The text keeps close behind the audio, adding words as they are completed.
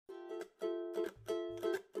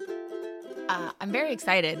I'm very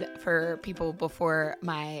excited for people before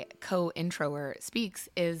my co-introer speaks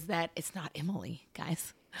is that it's not Emily,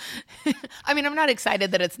 guys. I mean, I'm not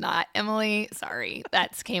excited that it's not Emily. Sorry,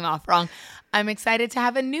 that came off wrong. I'm excited to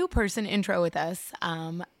have a new person intro with us.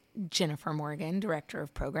 Jennifer Morgan, Director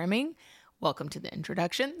of Programming. Welcome to the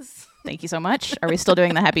introductions. Thank you so much. Are we still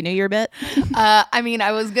doing the Happy New Year bit? I mean,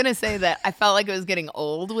 I was going to say that I felt like it was getting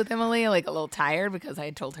old with Emily, like a little tired because I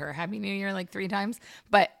had told her Happy New Year like 3 times.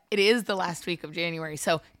 But it is the last week of January.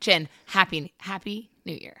 So, Jen, Happy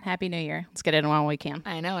New Year. Happy New Year. Let's get it in while we can.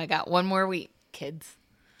 I know. I got one more week, kids.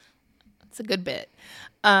 It's a good bit.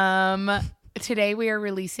 Today we are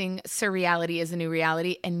releasing Surreality is a New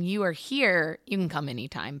Reality, and you are here. You can come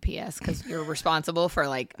anytime, P.S., because you're responsible for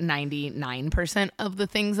like 99% of the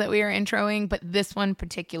things that we are introing, but this one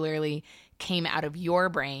particularly came out of your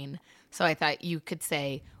brain, so I thought you could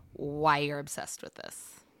say why you're obsessed with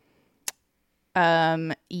this.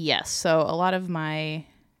 Yes. So a lot of my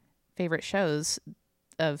favorite shows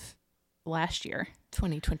of last year,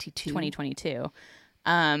 2022,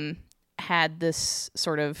 had this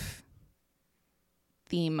sort of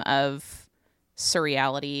theme of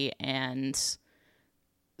surreality and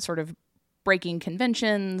sort of breaking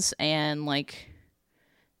conventions and like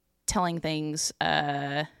telling things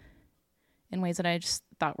in ways that I just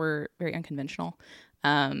thought were very unconventional.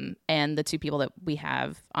 And the two people that we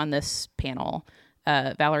have on this panel,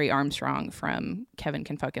 Valerie Armstrong from Kevin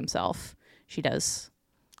Can Fuck Himself. She does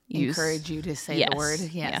encourage you to say the word.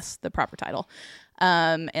 Yes, the proper title.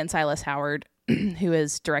 And Silas Howard, who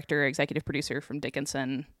is director, executive producer from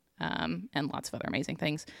Dickinson, and lots of other amazing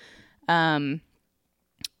things.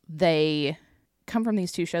 They come from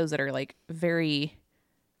these two shows that are like very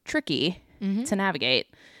tricky to navigate,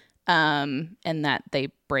 and that they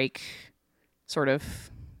break sort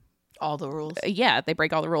of all the rules. They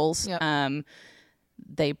break all the rules. Yep.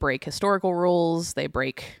 They break historical rules. They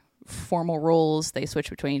break formal rules. They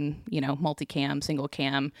switch between, multicam, single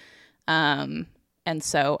cam. And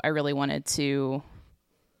so I really wanted to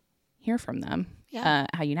hear from them,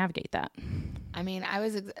 how you navigate that. I mean,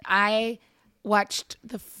 I watched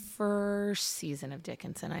the first season of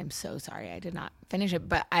Dickinson. I'm so sorry I did not finish it,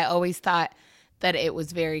 but I always thought that it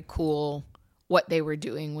was very cool what they were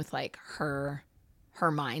doing with like her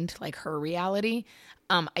mind, like her reality.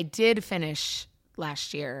 I did finish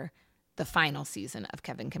last year the final season of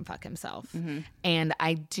Kevin Can Fuck Himself, and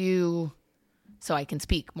I do. So I can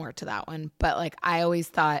speak more to that one. But like I always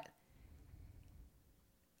thought,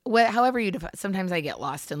 however you define, sometimes I get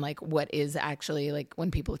lost in like what is actually like when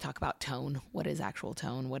people talk about tone, what is actual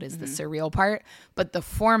tone, what is the surreal part. But the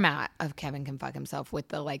format of Kevin Can Fuck Himself with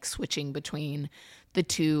the like switching between the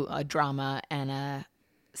two, a drama and a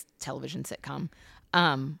television sitcom,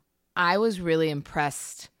 I was really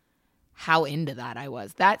impressed how into that I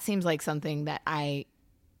was. That seems like something that I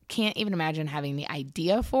can't even imagine having the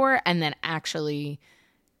idea for and then actually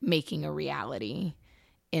making a reality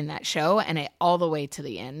in that show, and it all the way to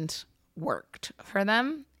the end worked for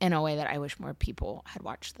them in a way that I wish more people had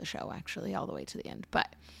watched the show actually all the way to the end.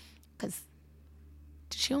 But because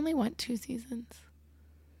she only went 2 seasons,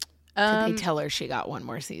 did they tell her she got one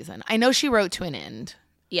more season? I know she wrote to an end.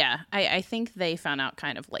 Yeah, I think they found out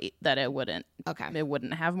kind of late that it wouldn't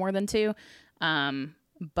have more than 2,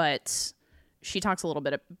 but she talks a little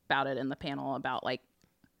bit about it in the panel about like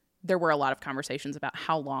there were a lot of conversations about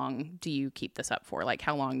how long do you keep this up for? Like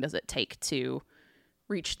how long does it take to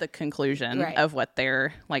reach the conclusion of what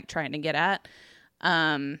they're like trying to get at?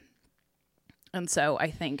 And so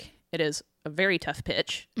I think it is a very tough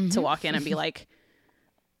pitch to walk in and be like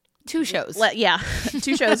 2 shows.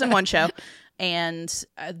 2 shows in one show. And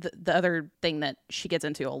the other thing that she gets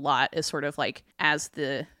into a lot is sort of like as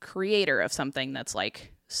the creator of something that's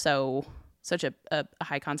like such a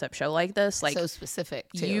high concept show like this, like so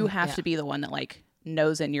specific too. You have to be the one that like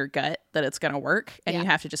knows in your gut that it's gonna work, and you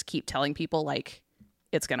have to just keep telling people like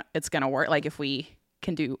it's gonna work. Like if we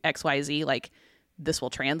can do XYZ, like this will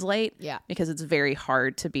translate. Yeah, because it's very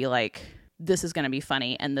hard to be like this is gonna be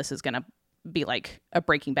funny and this is gonna be like a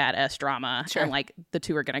Breaking Bad-esque drama, and like the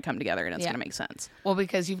two are gonna come together and it's gonna make sense. Well,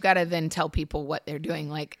 because you've got to then tell people what they're doing.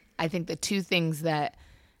 Like I think the 2 things that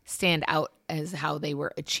stand out as how they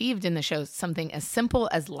were achieved in the show, something as simple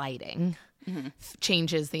as lighting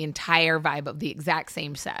changes the entire vibe of the exact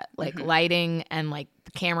same set, like lighting and like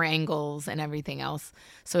the camera angles and everything else.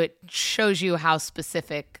 So it shows you how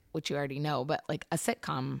specific, which you already know, but like a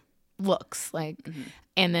sitcom looks like,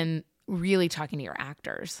 and then really talking to your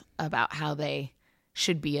actors about how they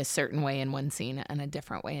should be a certain way in one scene and a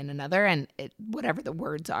different way in another. And whatever the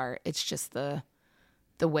words are, it's just the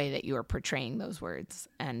the way that you are portraying those words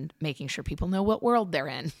and making sure people know what world they're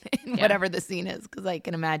in whatever the scene is, because I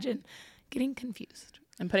can imagine getting confused.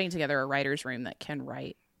 And putting together a writer's room that can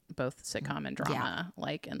write both sitcom and drama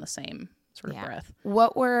like in the same sort of breath.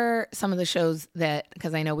 What were some of the shows that,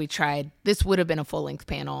 because I know we tried, this would have been a full-length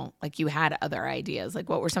panel, like you had other ideas, like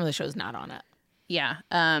what were some of the shows not on it? Yeah,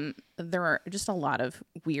 there are just a lot of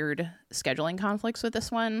weird scheduling conflicts with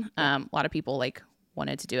this one. A lot of people like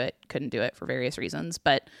wanted to do it, couldn't do it for various reasons,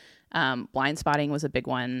 but Blind Spotting was a big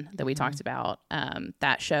one that we talked about.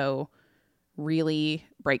 That show really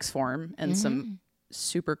breaks form in some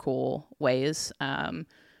super cool ways,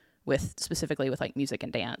 specifically with like music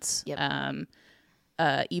and dance.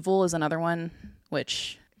 Evil is another one,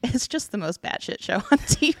 which is just the most batshit show on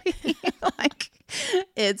TV. Like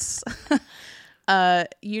it's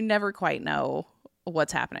you never quite know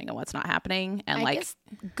what's happening and what's not happening, and I guess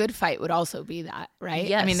Good Fight would also be that, right?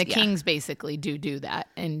 Yes, I mean, the Kings basically do that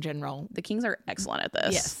in general. The Kings are excellent at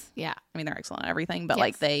this. Yes, yeah. I mean, they're excellent at everything, but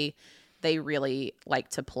like they really like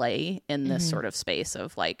to play in this sort of space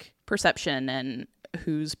of like perception and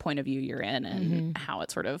whose point of view you're in, and how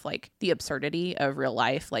it's sort of like the absurdity of real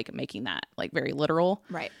life, like making that like very literal.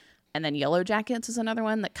 Right. And then Yellow Jackets is another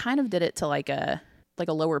one that kind of did it to like a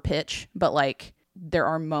lower pitch, but like there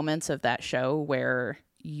are moments of that show where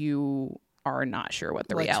you are not sure what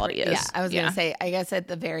the reality is. Yeah, I was going to say, I guess at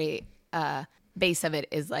the very base of it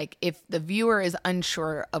is like if the viewer is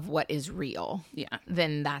unsure of what is real,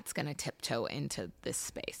 then that's going to tiptoe into this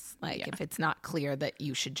space. Like if it's not clear that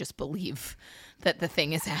you should just believe that the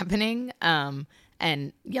thing is happening.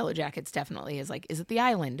 And Yellow Jackets definitely is like, is it the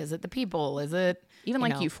island? Is it the people? Is it even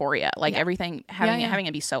like Euphoria? Like everything having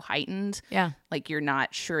it be so heightened. Yeah. Like you're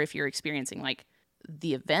not sure if you're experiencing like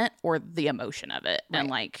the event or the emotion of it, and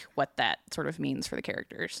like what that sort of means for the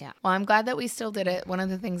characters. Yeah. Well, I'm glad that we still did it. One of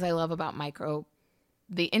the things I love about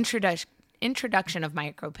the introduction of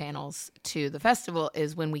micro panels to the festival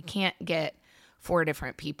is when we can't get 4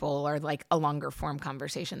 different people or like a longer form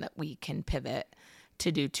conversation, that we can pivot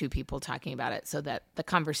to do 2 people talking about it so that the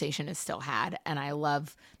conversation is still had. And I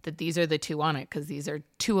love that these are the 2 on it, because these are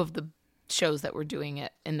 2 of the shows that were doing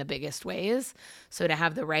it in the biggest ways. So to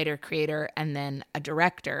have the writer, creator, and then a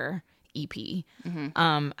director, EP,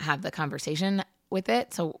 have the conversation with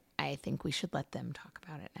it. So I think we should let them talk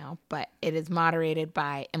about it now. But it is moderated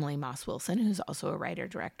by Emily Moss Wilson, who's also a writer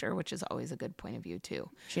director, which is always a good point of view too.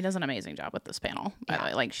 She does an amazing job with this panel, by the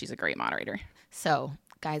way. Like she's a great moderator. So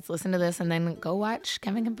guys, listen to this and then go watch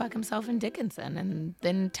Kevin Can Fuck Himself and Dickinson, and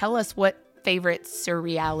then tell us what favorite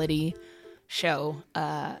surreality show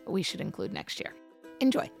we should include next year.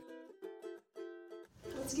 Enjoy.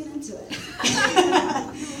 Let's get into it.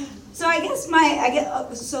 So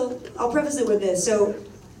so I'll preface it with this. So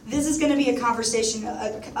this is going to be a conversation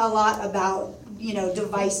a lot about,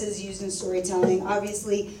 devices used in storytelling.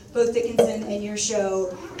 Obviously, both Dickinson and your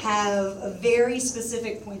show have a very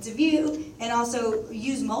specific points of view and also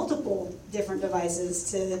use multiple different devices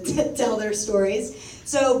to tell their stories.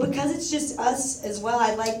 So because it's just us as well,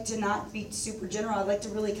 I'd like to not be super general. I'd like to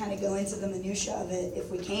really kind of go into the minutia of it if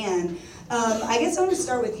we can. I guess I want to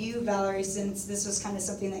start with you, Valerie, since this was kind of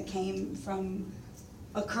something that came from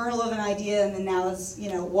a kernel of an idea and then now is,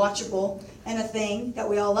 watchable and a thing that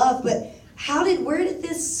we all love. But where did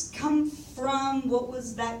this come from? What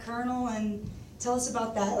was that kernel? And tell us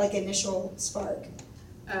about that, initial spark.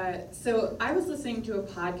 So I was listening to a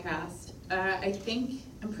podcast.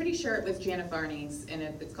 I'm pretty sure it was Janet Varney's, and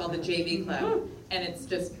it's called the JV Club, and it's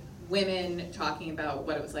just women talking about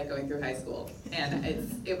what it was like going through high school. And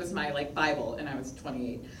it was my Bible, and I was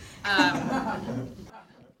 28.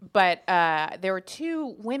 But there were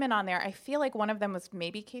 2 women on there. I feel like one of them was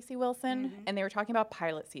maybe Casey Wilson, and they were talking about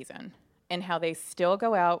pilot season and how they still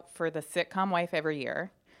go out for the sitcom wife every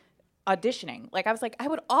year, auditioning. I was like, I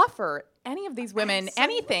would offer any of these women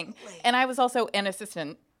anything. And I was also an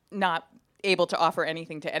assistant, not able to offer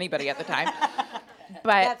anything to anybody at the time.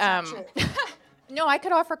 But That's not true. no, I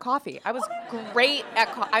could offer coffee. I was great at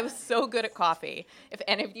I was so good at coffee. If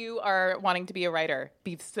any of you are wanting to be a writer,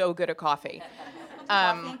 be so good at coffee.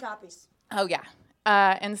 Coffee and copies. Oh, yeah.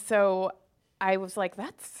 And so I was like,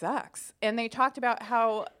 that sucks. And they talked about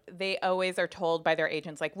how they always are told by their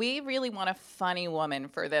agents, we really want a funny woman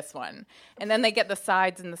for this one. And then they get the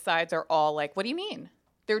sides, and the sides are all like, what do you mean?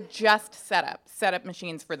 They're just setup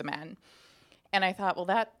machines for the men. And I thought, well,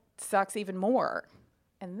 that sucks even more.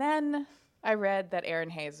 And then I read that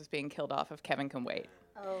Erin Hayes was being killed off of Kevin Can Wait.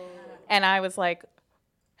 Oh. And I was like,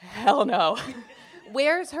 hell no.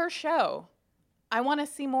 Where's her show? I want to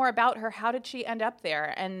see more about her. How did she end up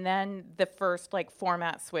there? And then the first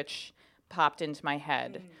format switch popped into my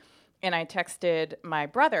head. and I texted my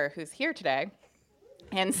brother, who's here today,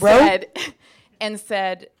 and Bro?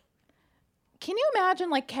 said, can you imagine,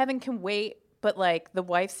 like, Kevin can wait, but, like, the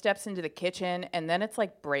wife steps into the kitchen, and then it's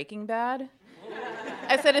like Breaking Bad?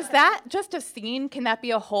 I said, is that just a scene? Can that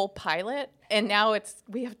be a whole pilot? And now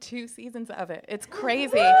we have 2 seasons of it. It's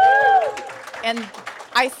crazy. And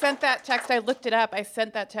I sent that text. I looked it up. I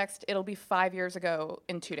sent that text. It'll be 5 years ago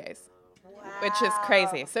in 2 days, which is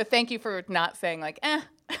crazy. So thank you for not saying, like, eh.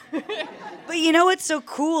 But you know what's so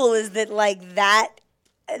cool is that, like, that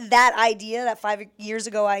idea, that 5 years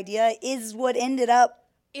ago idea, is what ended up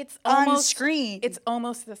It's on almost screen. It's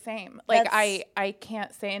almost the same. Like, That's- I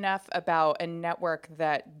can't say enough about a network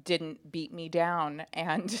that didn't beat me down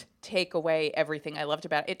and take away everything I loved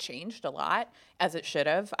about it. It changed a lot, as it should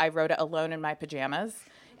have. I wrote it alone in my pajamas,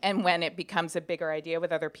 and when it becomes a bigger idea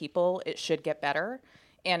with other people, it should get better.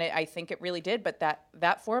 And I think it really did. But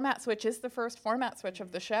that format switch is the first format switch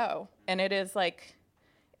of the show, and it is like,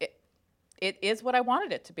 it is what I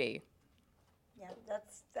wanted it to be. Yeah,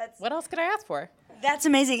 that's What else could I ask for? That's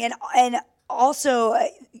amazing. And also,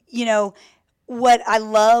 you know, what I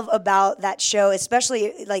love about that show,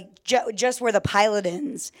 especially like just where the pilot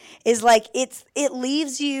ends, is like it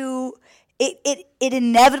leaves you. It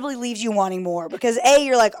inevitably leaves you wanting more, because A,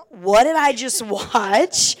 you're like, what did I just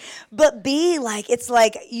watch? But B, like, it's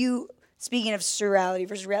like you, speaking of surreality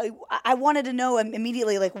versus reality, I wanted to know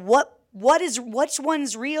immediately, like, which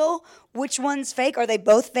one's real, which one's fake? Are they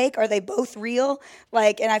both fake? Are they both real?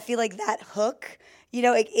 Like, and I feel like that hook, you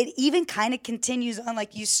know, it even kind of continues on.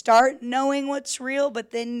 Like, you start knowing what's real,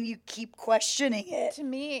 but then you keep questioning it. To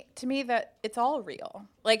me, that it's all real.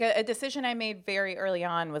 Like, a decision I made very early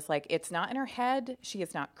on was like, it's not in her head. She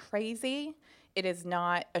is not crazy. It is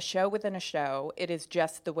not a show within a show. It is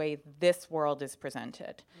just the way this world is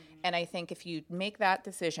presented. Mm-hmm. And I think if you make that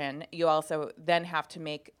decision, you also then have to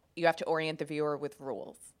orient the viewer with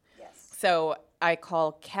rules. Yes. So I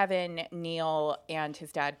call Kevin, Neil, and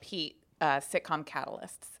his dad, Pete, sitcom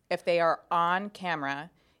catalysts. If they are on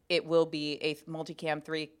camera, it will be a multicam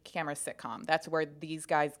 3-camera sitcom. That's where these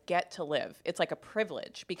guys get to live. It's like a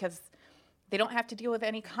privilege because they don't have to deal with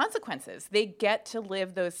any consequences. They get to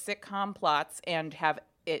live those sitcom plots and have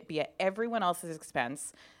it be at everyone else's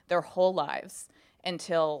expense their whole lives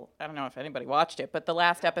until, I don't know if anybody watched it, but the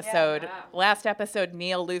last episode,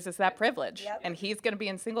 Neil loses that privilege. Yep. And he's going to be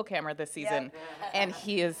in single camera this season. Yep. And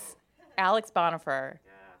he is, Alex Bonifer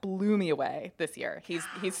blew me away this year. He's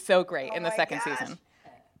so great in the second season.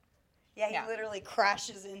 Yeah, he literally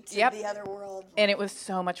crashes into the other world. And it was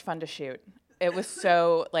so much fun to shoot. It was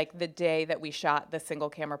so, like, the day that we shot the single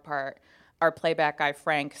camera part, our playback guy,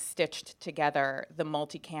 Frank, stitched together the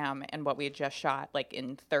multicam and what we had just shot, like,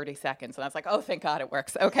 in 30 seconds. And I was like, oh, thank God it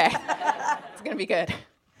works. Okay. It's going to be good.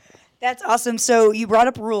 That's awesome. So you brought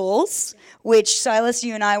up rules, which Silas,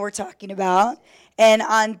 you and I were talking about. And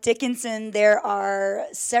on Dickinson, there are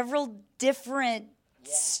several different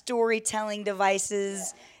storytelling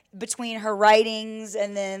devices between her writings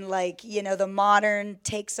and then, like, you know, the modern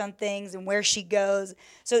takes on things and where she goes.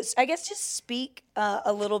 So I guess just speak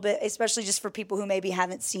a little bit, especially just for people who maybe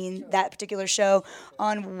haven't seen that particular show,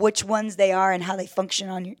 on which ones they are and how they function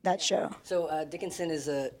on that show. So Dickinson is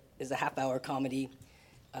a half-hour comedy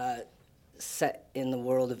set in the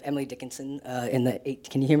world of Emily Dickinson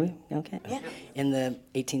can you hear me? Okay. Yeah. In the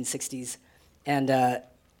 1860s, and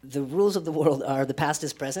the rules of the world are the past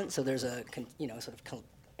is present. So there's a sort of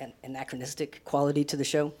an anachronistic quality to the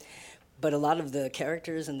show, but a lot of the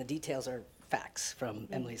characters and the details are facts from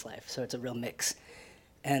Emily's life. So it's a real mix,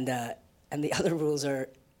 and the other rules are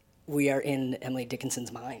we are in Emily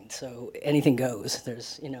Dickinson's mind. So anything goes.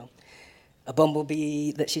 There's a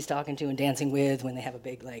bumblebee that she's talking to and dancing with when they have a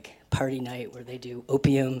big, like, party night where they do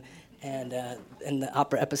opium. And in the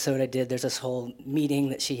opera episode I did, there's this whole meeting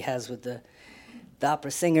that she has with the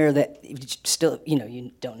opera singer that still,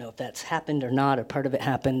 you don't know if that's happened or not, or part of it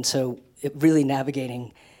happened. So it really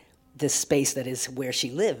navigating this space that is where she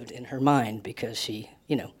lived in her mind, because she,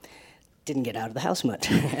 didn't get out of the house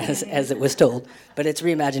much, as it was told. But it's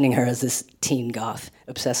reimagining her as this teen goth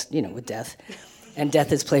obsessed, with death. And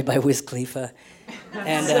Death is played by Wiz Khalifa.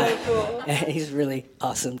 And so cool. And he's really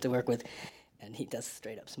awesome to work with. And he does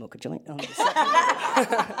straight up smoke a joint on the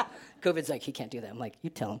set. COVID's like, he can't do that. I'm like, you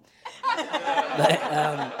tell him.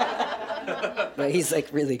 But he's, like,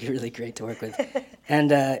 really, really great to work with.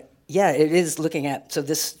 And it is looking at, so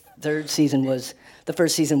this third season was, the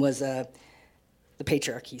first season was the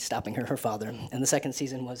patriarchy stopping her father. And the second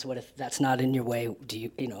season was, what if that's not in your way? Do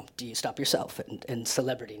you stop yourself? And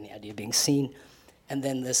celebrity and the idea of being seen. And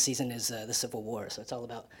then this season is the Civil War, so it's all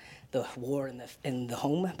about the war in the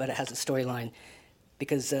home, but it has a storyline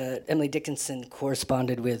because Emily Dickinson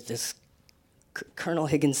corresponded with this Colonel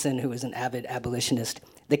Higginson, who was an avid abolitionist.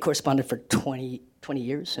 They corresponded for 20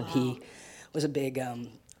 years, and he was a big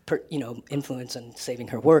influence on saving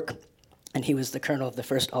her work. And he was the colonel of the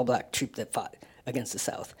first all-black troop that fought against the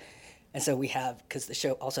South. And so we have, because the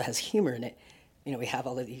show also has humor in it, we have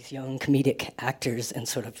all of these young comedic actors and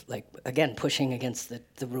sort of like, again, pushing against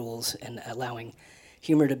the rules and allowing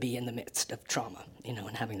humor to be in the midst of trauma, and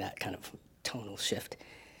having that kind of tonal shift.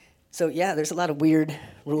 So yeah, there's a lot of weird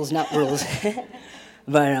rules, not rules.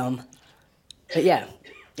 but yeah,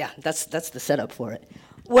 that's the setup for it.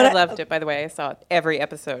 I loved it, by the way. I saw every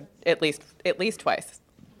episode at least twice.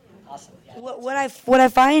 Awesome. Yeah. What I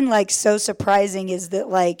find like so surprising is that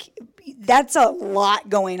like that's a lot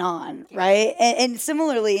going on, right? And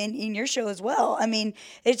similarly in your show as well. I mean,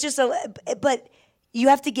 it's just but you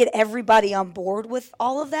have to get everybody on board with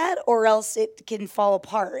all of that, or else it can fall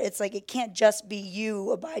apart. It's like it can't just be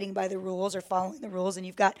you abiding by the rules or following the rules, and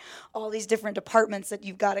you've got all these different departments that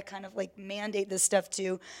you've got to kind of like mandate this stuff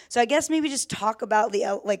to. So I guess maybe just talk about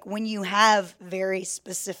like when you have very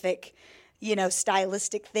specific,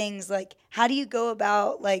 stylistic things, like how do you go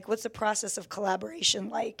about, like, what's the process of collaboration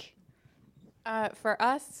like? For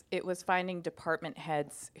us, it was finding department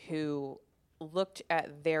heads who looked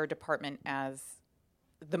at their department as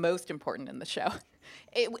the most important in the show,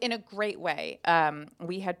 in a great way.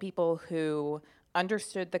 We had people who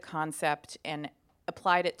understood the concept and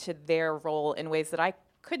applied it to their role in ways that I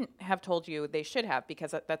couldn't have told you they should have,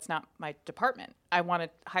 because that's not my department. I want to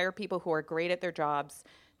hire people who are great at their jobs,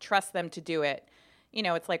 trust them to do it.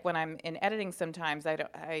 It's like when I'm in editing sometimes,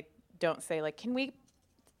 I don't say, like, can we...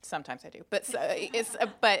 Sometimes I do, but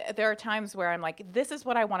but there are times where I'm like, this is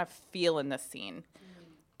what I want to feel in this scene.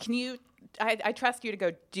 Can you... I trust you to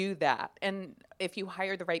go do that. And if you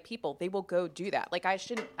hire the right people, they will go do that. Like, I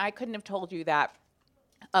couldn't have told you that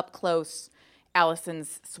up close,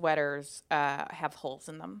 Allison's sweaters have holes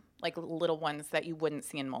in them, like little ones that you wouldn't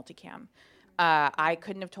see in multicam. I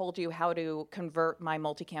couldn't have told you how to convert my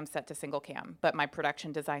multicam set to single cam, but my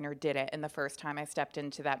production designer did it. And the first time I stepped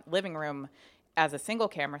into that living room as a single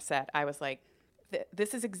camera set, I was like,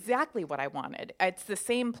 this is exactly what I wanted. It's the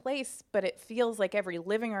same place, but it feels like every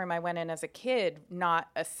living room I went in as a kid, not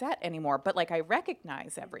a set anymore. But like I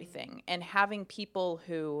recognize everything. And having people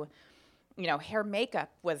who, hair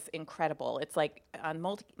makeup was incredible. It's like on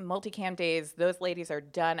multicam days, those ladies are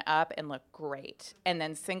done up and look great. And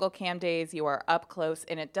then single cam days, you are up close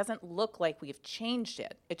and it doesn't look like we've changed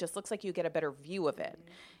it. It just looks like you get a better view of it.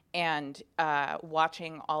 And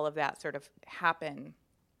watching all of that sort of happen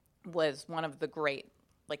was one of the great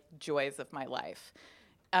joys of my life,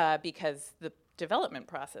 because the development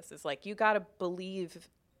process is like, you got to believe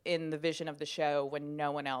in the vision of the show when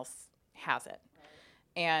no one else has it.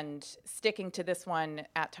 And sticking to this one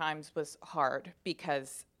at times was hard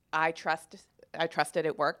because I trusted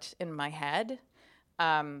it worked in my head.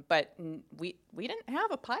 But we didn't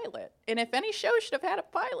have a pilot. And if any show should have had a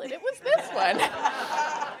pilot, it was this one.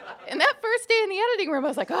 And that first day in the editing room, I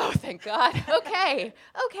was like, oh, thank God. Okay.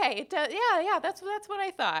 Yeah, that's what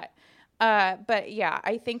I thought. But yeah,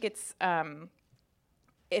 I think it's,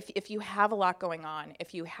 if you have a lot going on,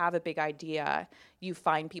 if you have a big idea, you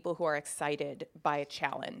find people who are excited by a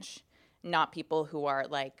challenge, not people who are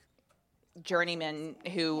like journeymen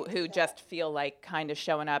who just feel like kind of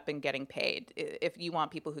showing up and getting paid. If you want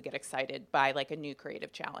people who get excited by like a new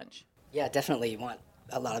creative challenge. Yeah, definitely. You want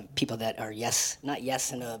a lot of people that are not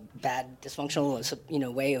yes in a bad,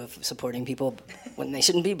 dysfunctional, way of supporting people when they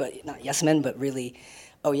shouldn't be, but not yes men, but really,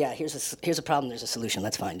 oh yeah, here's a problem, there's a solution,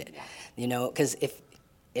 let's find it. Because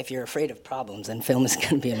if you're afraid of problems, then film is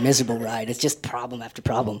going to be a miserable ride. It's just problem after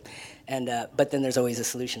problem, and but then there's always a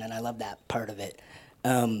solution, and I love that part of it.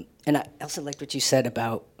 And I also liked what you said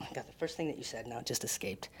about, the first thing that you said now it just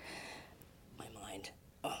escaped my mind.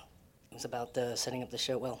 Oh, it was about setting up the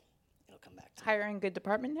show. Well, it'll come back to me. Hiring good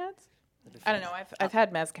department heads? I don't know. I've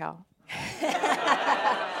had mezcal.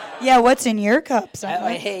 Yeah, what's in your cups?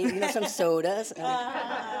 Hey, some sodas.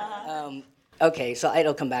 Okay, so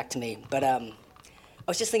it'll come back to me. But I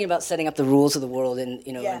was just thinking about setting up the rules of the world, and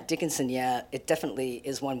in Dickinson, it definitely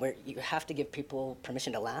is one where you have to give people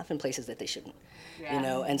permission to laugh in places that they shouldn't.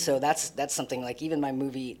 And so that's something like even my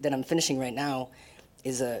movie that I'm finishing right now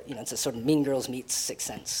is it's a sort of Mean Girls meets Sixth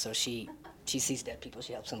Sense. So she sees dead people,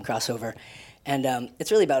 she helps them cross over, and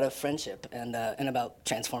it's really about a friendship and about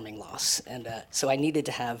transforming loss. And so I need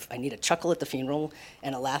a chuckle at the funeral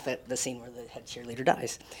and a laugh at the scene where the head cheerleader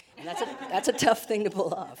dies, and that's a tough thing to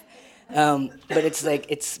pull off. But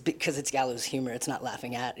it's because it's gallows humor. It's not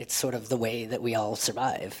laughing at. It's sort of the way that we all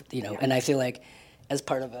survive, And I feel like as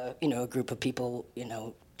part of a a group of people,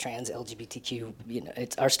 trans,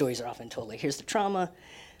 LGBTQ. Our stories are often told like, here's the trauma.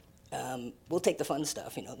 We'll take the fun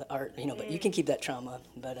stuff, the art, but you can keep that trauma.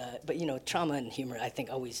 But trauma and humor, I think,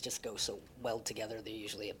 always just go so well together. They're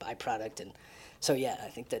usually a byproduct, and so I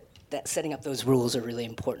think that setting up those rules are really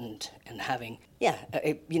important, and having,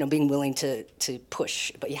 being willing to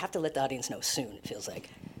push, but you have to let the audience know soon. It feels like.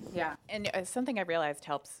 Yeah, and something I realized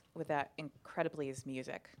helps with that incredibly is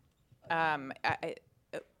music.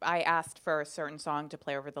 I asked for a certain song to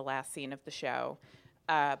play over the last scene of the show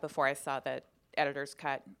before I saw the editor's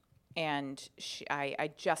cut. And I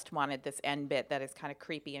just wanted this end bit that is kind of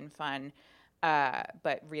creepy and fun,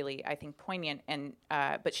 but really, I think, poignant. And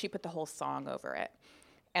but she put the whole song over it.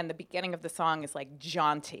 And the beginning of the song is like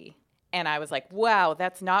jaunty. And I was like, wow,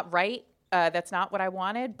 that's not right. That's not what I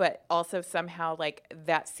wanted. But also somehow, like,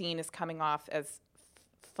 that scene is coming off as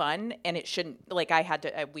fun. And it shouldn't, like, I had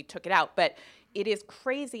to, we took it out. But it is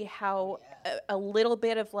crazy how a little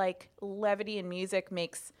bit of, like, levity in music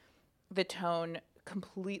makes the tone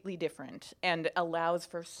completely different and allows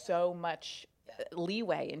for so much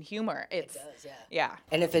leeway and humor. It does, yeah.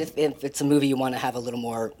 And if it's a movie you want to have a little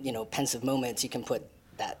more, pensive moments, you can put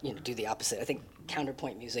that, do the opposite. I think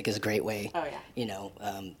counterpoint music is a great way,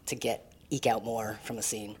 to eke out more from a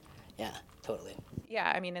scene. Yeah, totally. Yeah,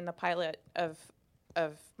 I mean, in the pilot of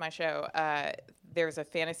my show, there's a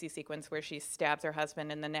fantasy sequence where she stabs her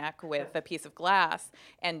husband in the neck with a piece of glass,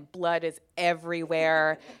 and blood is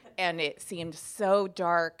everywhere, and it seemed so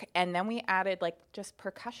dark. And then we added like just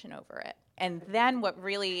percussion over it. And then what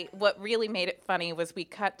really made it funny was we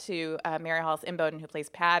cut to Mary Hollis Imboden, who plays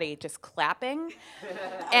Patty, just clapping,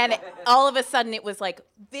 and all of a sudden it was like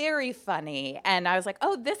very funny. And I was like,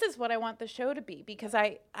 oh, this is what I want the show to be, because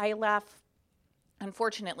I laugh,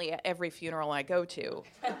 unfortunately, at every funeral I go to.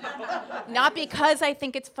 Not because I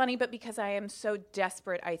think it's funny, but because I am so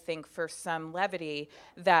desperate, I think, for some levity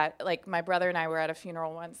that, like, my brother and I were at a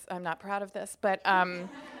funeral once. I'm not proud of this, but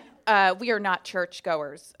we are not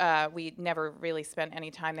churchgoers. We never really spent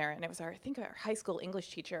any time there, and it was our high school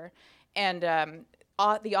English teacher. And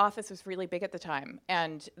the office was really big at the time,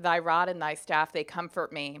 and thy rod and thy staff, they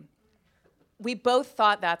comfort me. We both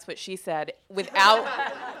thought that's what she said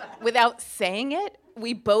without saying it.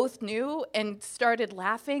 We both knew and started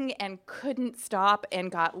laughing and couldn't stop and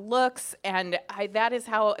got looks. And that is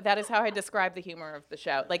how I describe the humor of the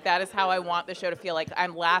show. Like, that is how I want the show to feel. Like,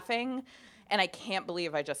 I'm laughing, and I can't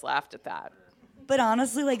believe I just laughed at that. But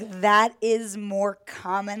honestly, like, that is more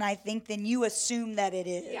common, I think, than you assume that it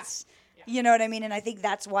is. Yeah. You know what I mean? And I think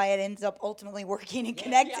that's why it ends up ultimately working and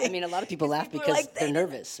connecting. Yeah. I mean, a lot of people laugh because like, they're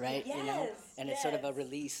nervous, right? Yes, and it's sort of a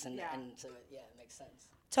release, and so it makes sense.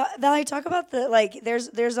 Valerie, talk about the, like,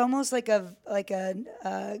 there's almost like a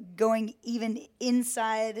going even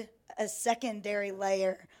inside a secondary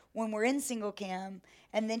layer when we're in single cam,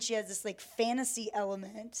 and then she has this like fantasy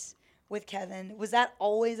element with Kevin. Was that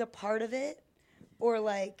always a part of it, or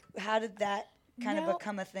like how did that kind of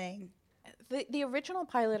become a thing? The original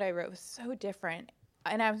pilot I wrote was so different,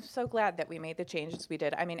 and I'm so glad that we made the changes we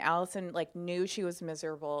did. I mean, Allison like knew she was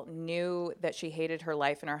miserable, knew that she hated her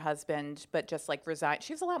life and her husband, but just like resigned.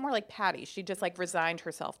 She was a lot more like Patty. She just like resigned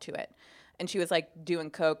herself to it, and she was like doing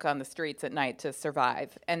coke on the streets at night to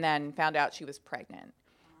survive, and then found out she was pregnant,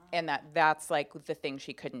 and that's like the thing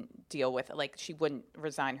she couldn't deal with. Like, she wouldn't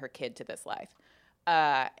resign her kid to this life,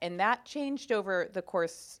 and that changed over the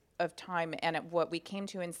course of time. And what we came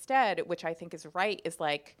to instead, which I think is right, is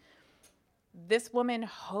like, this woman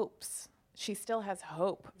hopes. She still has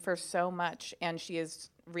hope for so much, and she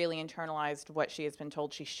has really internalized what she has been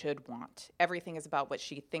told she should want. Everything is about what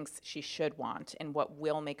she thinks she should want and what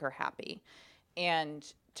will make her happy. And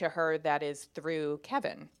to her, that is through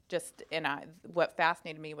Kevin. What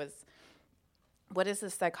fascinated me was, what is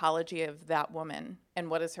the psychology of that woman,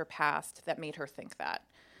 and what is her past that made her think that?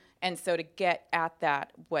 And so to get at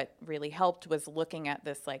that, what really helped was looking at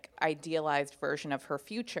this like idealized version of her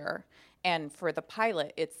future. And for the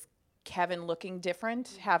pilot, it's Kevin looking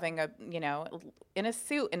different, having in a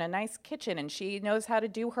suit in a nice kitchen, and she knows how to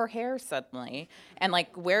do her hair suddenly, and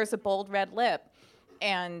like wears a bold red lip.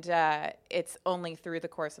 And it's only through the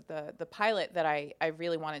course of the pilot that I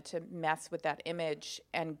really wanted to mess with that image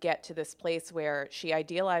and get to this place where she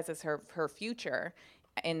idealizes her future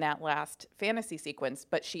in that last fantasy sequence,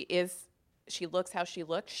 but she looks how she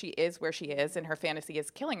looks, she is where she is, and her fantasy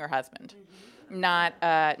is killing her husband, not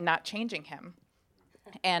changing him.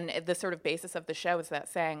 And the sort of basis of the show is that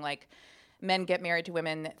saying, like, men get married to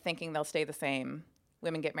women thinking they'll stay the same,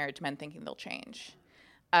 women get married to men thinking they'll change.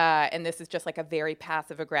 And this is just like a very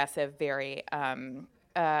passive-aggressive, very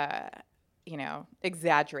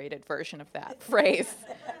exaggerated version of that phrase.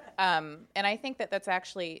 And I think that that's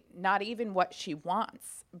actually not even what she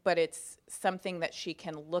wants, but it's something that she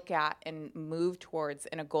can look at and move towards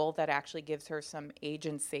in a goal that actually gives her some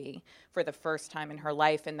agency for the first time in her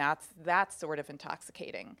life. And that's sort of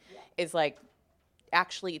intoxicating, is like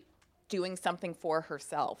actually doing something for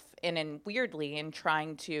herself. And weirdly, in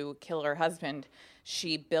trying to kill her husband,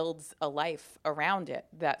 she builds a life around it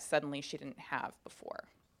that suddenly she didn't have before.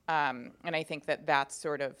 And I think that that's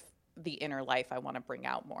sort of the inner life I want to bring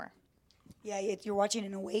out more. Yeah, you're watching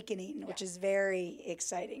an awakening, which is very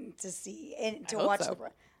exciting to see and to hope watch. so.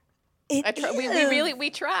 We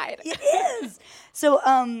tried. It is. So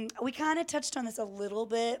we kind of touched on this a little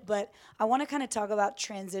bit, but I want to kind of talk about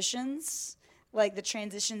transitions, like the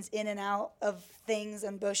transitions in and out of things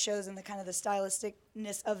on both shows and the kind of the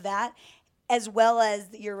stylisticness of that, as well as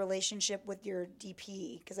your relationship with your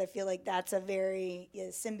DP, because I feel like that's a very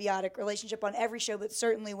symbiotic relationship on every show, but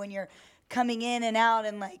certainly when you're coming in and out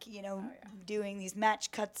and doing these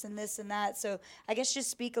match cuts and this and that. So I guess just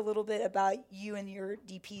speak a little bit about you and your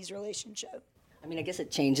DP's relationship. I mean, I guess it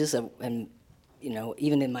changes, and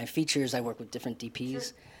even in my features, I work with different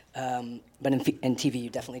DPs. Sure. But in TV, you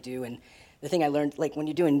definitely do. And the thing I learned, like when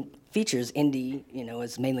you're doing features, indie,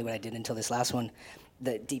 is mainly what I did until this last one.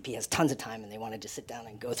 The DP has tons of time, and they want to just sit down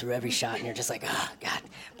and go through every shot, and you're just like, oh, God.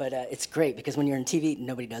 But it's great, because when you're in TV,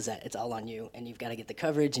 nobody does that. It's all on you, and you've got to get the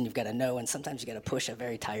coverage, and you've got to know, and sometimes you got to push a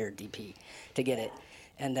very tired DP to get it.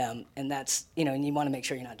 And that's, and you want to make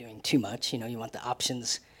sure you're not doing too much. You want the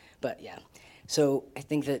options, but yeah. So I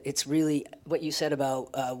think that it's really what you said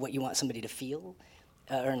about what you want somebody to feel,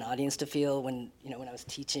 or an audience to feel. When I was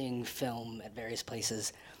teaching film at various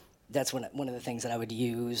places, that's one of the things that I would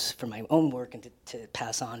use for my own work and to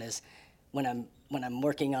pass on is when I'm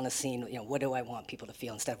working on a scene, what do I want people to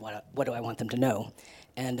feel instead of what do I want them to know?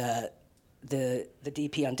 And the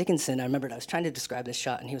DP on Dickinson, I remembered I was trying to describe this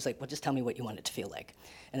shot, and he was like, well, just tell me what you want it to feel like.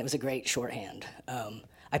 And it was a great shorthand.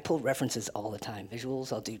 I pull references all the time.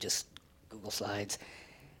 Visuals, I'll do just Google Slides,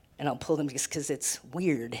 and I'll pull them just because it's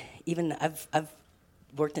weird. Even I've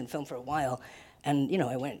worked in film for a while, and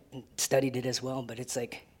I went and studied it as well, but it's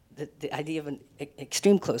like, the idea of an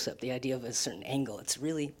extreme close-up, the idea of a certain angle, it's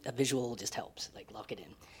really, a visual just helps, like lock it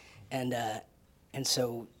in. And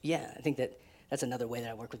so, yeah, I think that's another way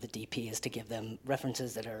that I work with the DP is to give them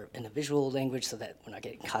references that are in the visual language so that we're not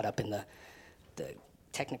getting caught up in the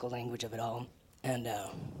technical language of it all. And,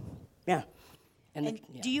 yeah. And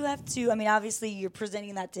do you have to, obviously you're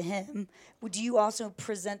presenting that to him. Do you also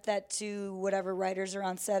present that to whatever writers are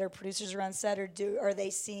on set or producers are on set, or are they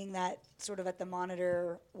seeing that sort of at the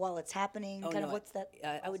monitor while it's happening? What's that?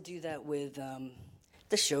 I would do that with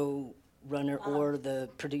the showrunner or the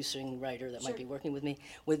producing writer that might be working with me.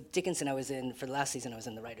 With Dickinson, for the last season, I was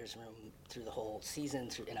in the writer's room through the whole season,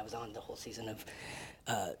 and I was on the whole season of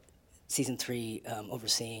season 3,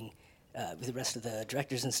 overseeing with the rest of the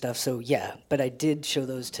directors and stuff. So yeah, but I did show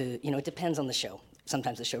those to, it depends on the show.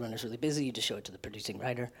 Sometimes the showrunner's really busy, you just show it to the producing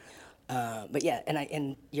writer. But yeah,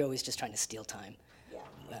 and you're always just trying to steal time.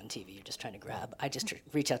 On TV, you're just trying to grab. I just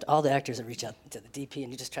reach out to all the actors and reach out to the DP,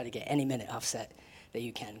 and you just try to get any minute offset that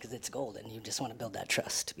you can, because it's gold, and you just want to build that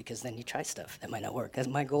trust, because then you try stuff that might not work.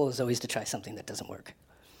 My goal is always to try something that doesn't work.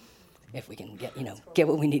 If we can get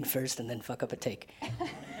what we need first and then fuck up a take.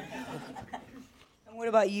 What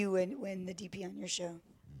about you when the DP on your show?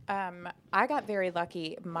 I got very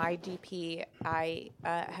lucky. My DP, I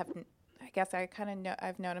guess I kind of know.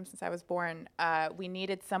 I've known him since I was born. We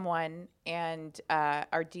needed someone, and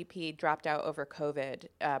our DP dropped out over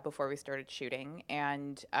COVID before we started shooting.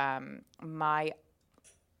 And my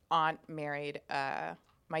aunt married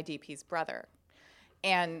my DP's brother.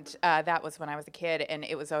 And that was when I was a kid, and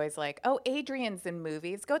it was always like, oh, Adrian's in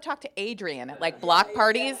movies. Go talk to Adrian at, like, block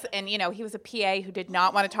parties. And, he was a PA who did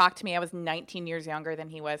not want to talk to me. I was 19 years younger than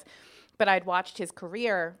he was. But I'd watched his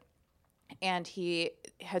career, and he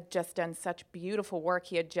had just done such beautiful work.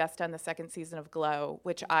 He had just done the second season of Glow,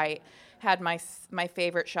 which I had my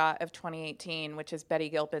favorite shot of 2018, which is Betty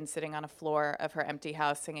Gilpin sitting on a floor of her empty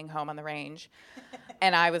house singing Home on the Range.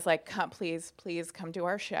 And I was like, please come to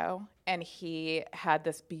our show. And he had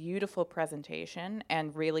this beautiful presentation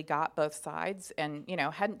and really got both sides, and,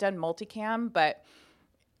 hadn't done multicam, but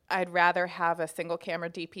I'd rather have a single camera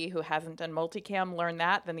DP who hasn't done multicam learn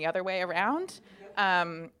that than the other way around.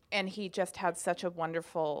 And he just had such a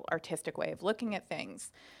wonderful artistic way of looking at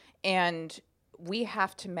things. And we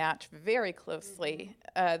have to match very closely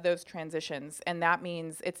those transitions. And that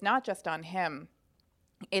means it's not just on him,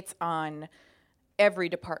 it's on every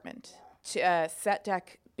department. Set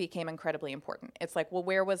deck became incredibly important. It's like, well,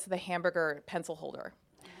 where was the hamburger pencil holder?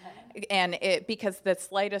 and because the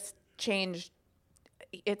slightest change,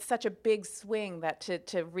 it's such a big swing that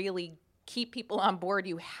to really keep people on board,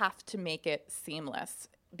 you have to make it seamless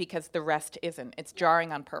because the rest isn't. It's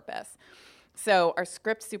jarring on purpose. So our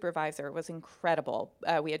script supervisor was incredible.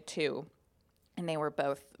 We had two, and they were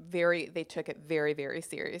both they took it very, very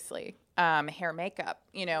seriously. Hair, makeup,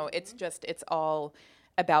 it's all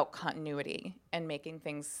about continuity and making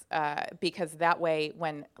things, because that way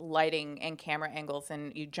when lighting and camera angles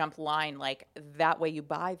and you jump line, like that way you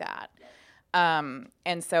buy that.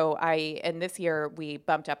 And so this year we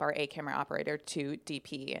bumped up our A camera operator to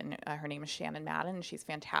DP, and her name is Shannon Madden, and she's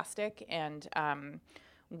fantastic. And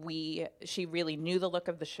she really knew the look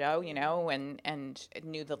of the show, and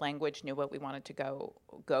knew the language, knew what we wanted to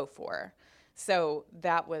go for. So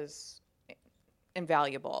that was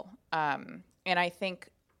invaluable. And I think,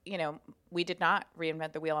 we did not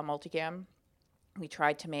reinvent the wheel on multicam. We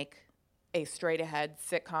tried to make a straight-ahead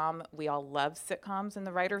sitcom. We all love sitcoms in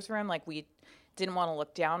the writer's room. Like, we didn't want to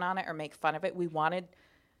look down on it or make fun of it.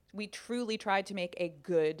 We truly tried to make a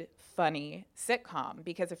good, funny sitcom,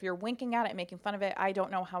 because if you're winking at it and making fun of it, I don't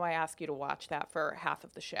know how I ask you to watch that for half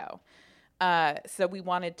of the show. So we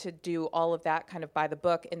wanted to do all of that kind of by the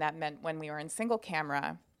book, and that meant when we were in single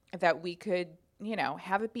camera that we could,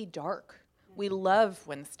 have it be dark. We love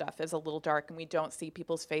when stuff is a little dark and we don't see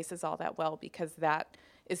people's faces all that well, because that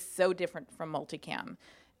is so different from multicam.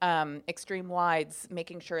 Extreme wides,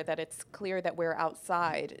 making sure that it's clear that we're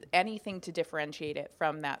outside, anything to differentiate it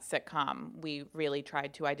from that sitcom, we really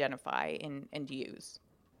tried to identify and use.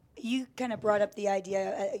 You kind of brought up the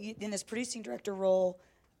idea in this producing director role,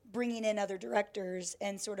 bringing in other directors,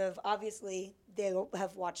 and sort of obviously they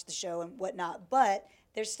have watched the show and whatnot, but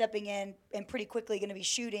they're stepping in and pretty quickly going to be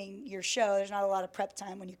shooting your show. There's not a lot of prep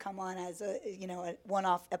time when you come on as a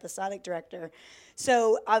one-off episodic director.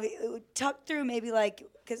 So talk through maybe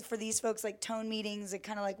because for these folks, like tone meetings and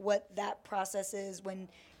kind of like what that process is when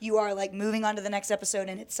you are like moving on to the next episode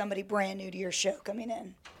and it's somebody brand new to your show coming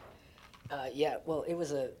in. Well, it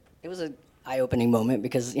was a eye-opening moment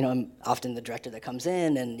because, I'm often the director that comes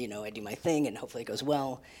in and, I do my thing and hopefully it goes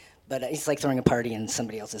well. But it's like throwing a party in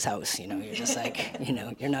somebody else's house, You're just like,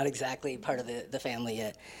 you're not exactly part of the family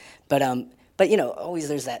yet. But always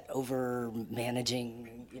there's that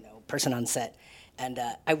over-managing, person on set. And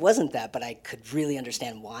I wasn't that, but I could really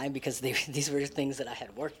understand why, because these were things that I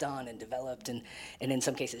had worked on and developed and in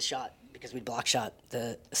some cases shot, because we'd block shot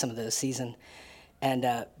some of the season. And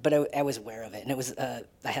but I was aware of it, and it was I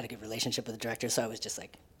had a good relationship with the director, so I was just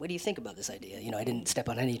like, "What do you think about this idea?" I didn't step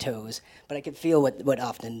on any toes, but I could feel what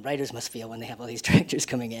often writers must feel when they have all these directors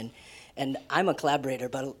coming in. And I'm a collaborator,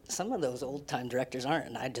 but some of those old-time directors aren't,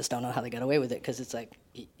 and I just don't know how they got away with it, because it's like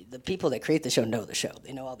the people that create the show know the show.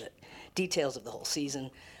 They know all the details of the whole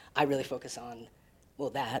season. I really focus on,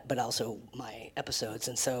 that, but also my episodes.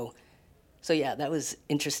 And so yeah, that was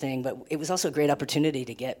interesting, but it was also a great opportunity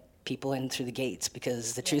to get people in through the gates,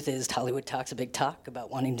 because the truth is Hollywood talks a big talk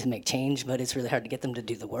about wanting to make change, but it's really hard to get them to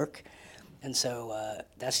do the work. And so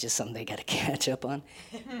that's just something they got to catch up on.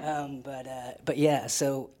 But yeah,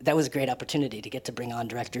 so that was a great opportunity to get to bring on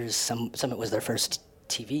directors. Some it was their first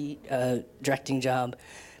TV directing job,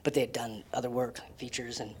 but they had done other work, like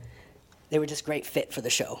features, and they were just great fit for the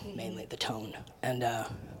show, mainly the tone. And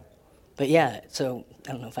but yeah, so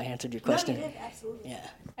I don't know if I answered your question. No, you did, absolutely. Yeah.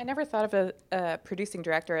 I never thought of a producing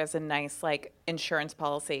director as a nice insurance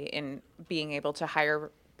policy in being able to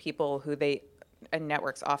hire people who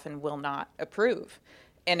networks often will not approve.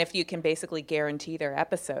 And if you can basically guarantee their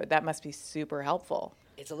episode, that must be super helpful.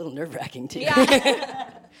 It's a little nerve-wracking too.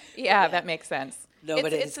 Yeah, that makes sense. No,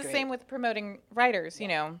 but it's the great. same with promoting writers,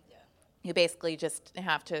 You basically just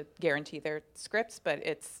have to guarantee their scripts, but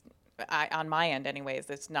on my end anyways,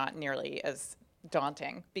 it's not nearly as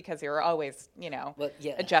daunting, because you're always,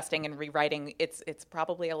 adjusting and rewriting. It's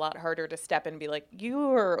probably a lot harder to step in and be like, you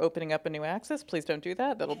are opening up a new axis, please don't do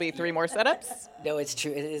that. That'll be 3 more setups. No, it's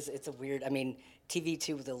true. It's a weird, TV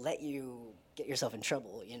too, they'll let you get yourself in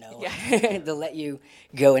trouble, Yeah. They'll let you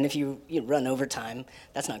go, and if you run overtime,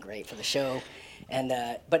 that's not great for the show. And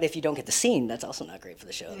but if you don't get the scene, that's also not great for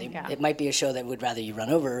the show. It might be a show that would rather you run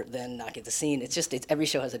over than not get the scene. It's just every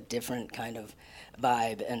show has a different kind of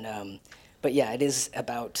vibe, and but yeah, it is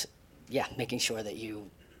about making sure that you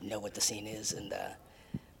know what the scene is, and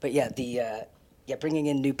but yeah, bringing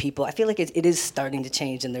in new people. I feel like it is starting to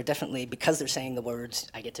change, and they're definitely, because they're saying the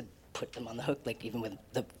words, I get to put them on the hook. Like even with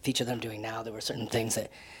the feature that I'm doing now, there were certain things that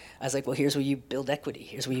I was like, well, here's where you build equity.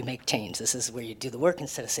 Here's where you make change. This is where you do the work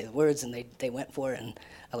instead of say the words, and they went for it and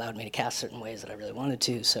allowed me to cast certain ways that I really wanted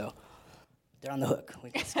to. So they're on the hook.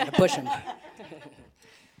 We just got to push them.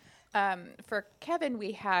 For Kevin,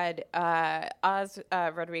 we had Oz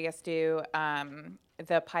Rodriguez do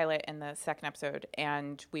the pilot in the second episode,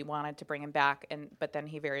 and we wanted to bring him back, but then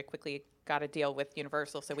he very quickly got a deal with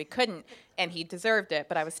Universal, so we couldn't, and he deserved it,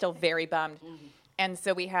 but I was still very bummed. And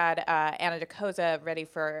so we had Anna DeCosa ready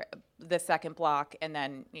for the second block, and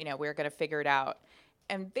then, we were going to figure it out.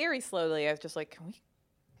 And very slowly, I was just like, can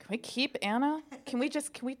we keep Anna? Can we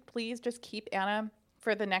please just keep Anna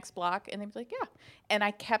for the next block? And they'd be like, yeah. And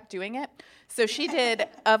I kept doing it. So she did,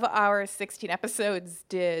 of our 16 episodes,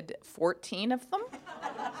 did 14 of them.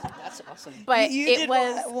 That's awesome. But You it did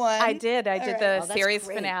was, one. I did All right. the Oh, that's series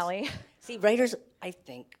great. finale. See, writers, I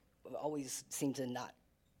think, always seem to not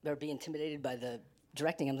or be intimidated by the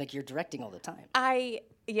directing. I'm like, you're directing all the time. I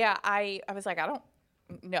was like,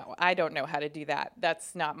 I don't know how to do that.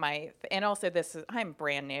 That's not my, and also I'm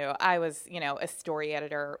brand new. I was, a story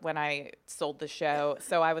editor when I sold the show.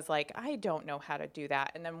 So I was like, I don't know how to do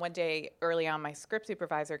that. And then one day early on, my script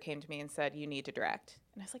supervisor came to me and said, you need to direct.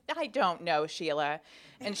 And I was like, I don't know, Sheila.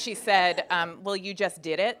 And she said, well, you just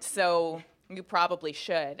did it, so you probably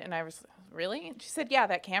should. And I was, really? And she said, yeah,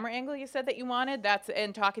 that camera angle you said that you wanted,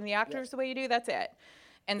 and talking to the actors the way you do, that's it.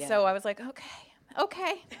 And so I was like,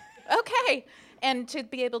 okay. And to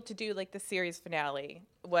be able to do like the series finale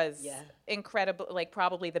was incredible, like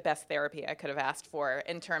probably the best therapy I could have asked for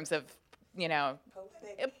in terms of, and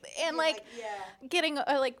like getting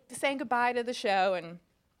saying goodbye to the show.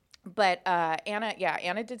 But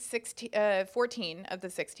Anna did 14 of the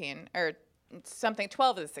 16 or something,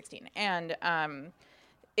 12 of the 16. And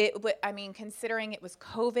considering it was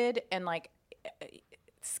COVID and like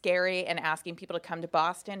scary and asking people to come to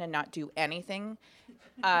Boston and not do anything.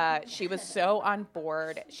 She was so on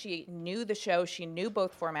board. She knew the show. She knew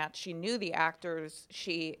both formats. She knew the actors.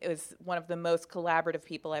 She was one of the most collaborative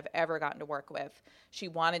people I've ever gotten to work with. She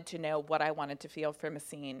wanted to know what I wanted to feel from a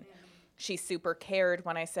scene. She super cared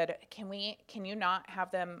when I said, can you not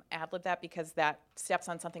have them ad-lib that because that steps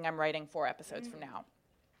on something I'm writing 4 episodes from now.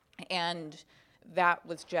 And that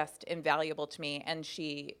was just invaluable to me. And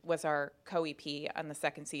she was our co-EP on the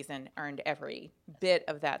second season, earned every bit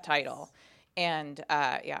of that title. And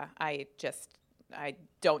I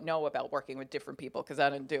don't know about working with different people because I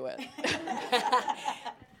didn't do it.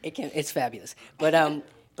 It's fabulous.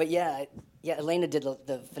 But yeah, Elena did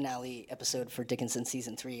the finale episode for Dickinson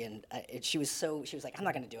season 3, and she was like, I'm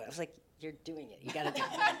not going to do it. I was like, you're doing it. You got to do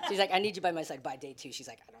it. She's like, I need you by my side by day 2. She's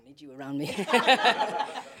like, I don't need you around me.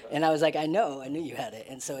 And I was like, I knew you had it.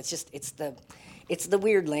 And so it's the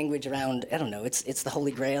weird language around, I don't know, it's the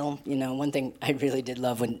Holy Grail. One thing I really did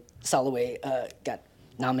love when Soloway got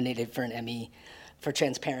nominated for an Emmy for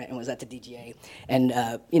Transparent and was at the DGA. And,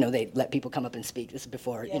 they let people come up and speak. This is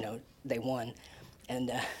before, they won.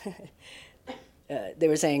 And they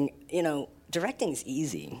were saying, directing's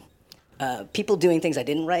easy. People doing things I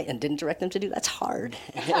didn't write and didn't direct them to do, that's hard.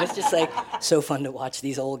 And it was just like so fun to watch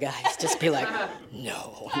these old guys just be like,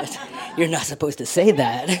 no, you're not supposed to say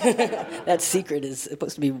that. That secret is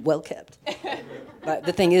supposed to be well kept. But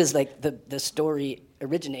the thing is, like, the story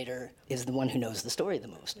originator is the one who knows the story the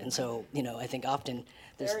most. And so, I think often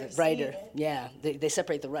there's the writer. Yeah, they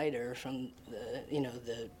separate the writer from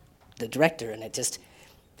the director, and it just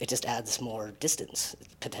adds more distance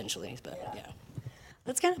potentially. But yeah.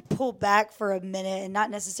 Let's kind of pull back for a minute and not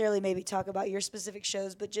necessarily maybe talk about your specific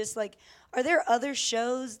shows, but just like, are there other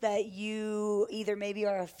shows that you either maybe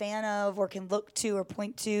are a fan of or can look to or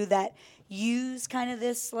point to that use kind of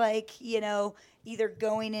this, like, either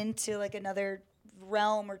going into like another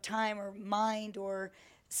realm or time or mind or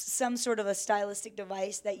some sort of a stylistic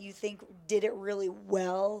device that you think did it really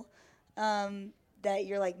well, that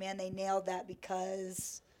you're like, man, they nailed that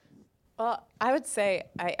because... Well, I would say,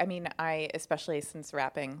 I especially since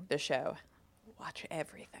wrapping the show, watch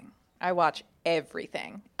everything. I watch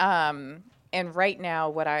everything. And right now,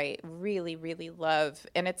 what I really, really love,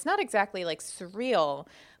 and it's not exactly like surreal,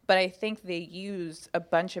 but I think they use a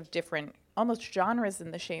bunch of different, almost genres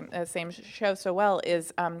in the same show so well,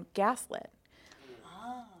 is Gaslit.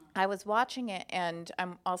 I was watching it, and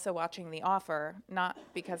I'm also watching The Offer, not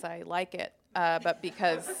because I like it, but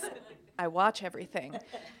because... I watch everything.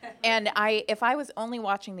 And if I was only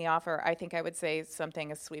watching The Offer, I think I would say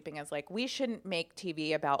something as sweeping as like, we shouldn't make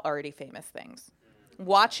TV about already famous things.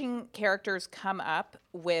 Watching characters come up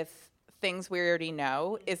with things we already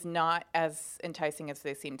know is not as enticing as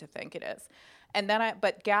they seem to think it is. And then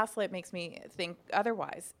but Gaslit makes me think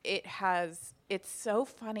otherwise. It's so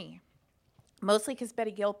funny. Mostly because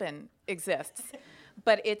Betty Gilpin exists.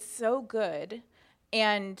 But it's so good.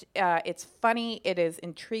 And it's funny. It is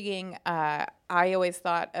intriguing. I always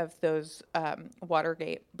thought of those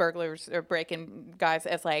Watergate burglars or break-in guys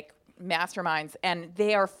as like masterminds, and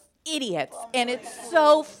they are idiots. And it's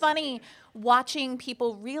so funny watching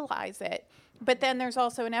people realize it. But then there's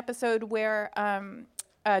also an episode where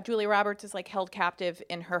Julia Roberts is like held captive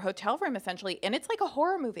in her hotel room, essentially, and it's like a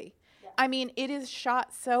horror movie. Yeah. I mean, it is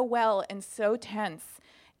shot so well and so tense,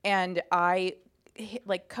 and I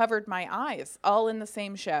like covered my eyes all in the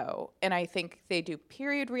same show. And I think they do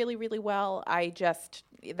period really, really well. That's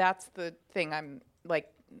the thing I'm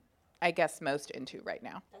like, I guess, most into right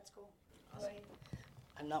now. That's cool.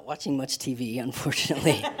 I'm not watching much TV,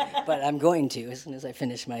 unfortunately, but I'm going to as soon as I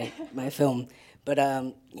finish my film. But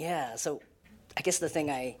yeah, so I guess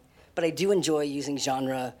but I do enjoy using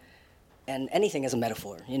genre and anything as a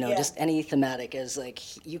metaphor, just any thematic as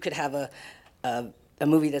like, you could have a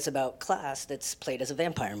movie that's about class that's played as a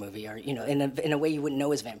vampire movie, or, in a way you wouldn't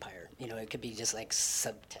know as vampire. It could be just like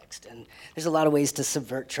subtext. And there's a lot of ways to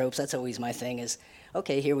subvert tropes. That's always my thing is,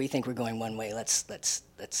 okay, here we think we're going one way. Let's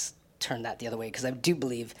turn that the other way. Because I do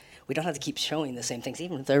believe we don't have to keep showing the same things,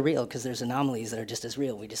 even if they're real, because there's anomalies that are just as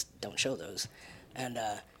real. We just don't show those. And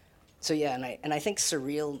so, yeah, and I think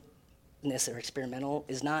surrealness or experimental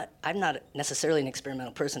is not, I'm not necessarily an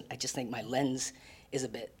experimental person. I just think my lens is a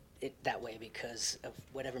bit that way because of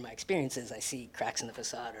whatever my experience is. I see cracks in the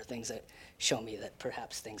facade or things that show me that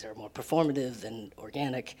perhaps things are more performative than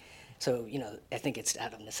organic. So, I think it's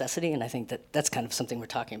out of necessity, and I think that that's kind of something we're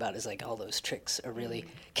talking about is like all those tricks are really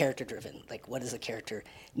character-driven. Like, what does a character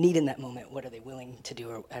need in that moment? What are they willing to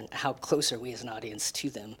do? And how close are we as an audience to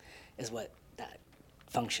them is what that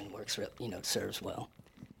function works, serves well.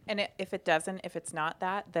 And if it's not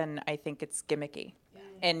that, then I think it's gimmicky. Yeah.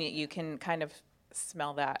 And you can kind of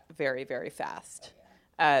smell that very, very fast.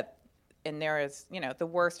 And there is, the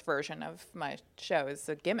worst version of my show is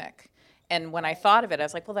a gimmick. And when I thought of it, I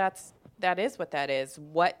was like, well, that is what that is.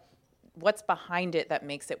 What's behind it that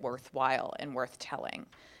makes it worthwhile and worth telling?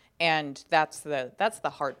 And that's the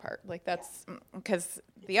hard part. Like that's because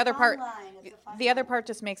the other part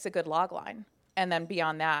just makes a good log line. And then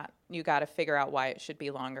beyond that, you got to figure out why it should be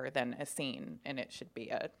longer than a scene, and it should be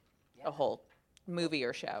a whole movie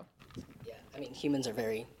or show. Yeah, I mean, humans are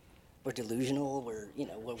we're delusional. We're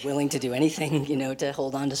willing to do anything, to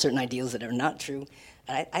hold on to certain ideals that are not true.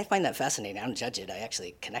 And I find that fascinating. I don't judge it. I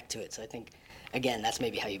actually connect to it. So I think, again, that's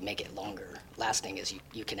maybe how you make it longer lasting is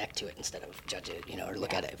you connect to it instead of judge it, or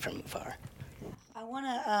look at it from afar. I want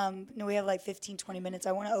to, we have like 15, 20 minutes.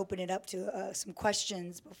 I want to open it up to some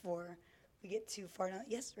questions before we get too far now.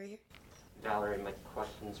 Yes, right here. Valerie, my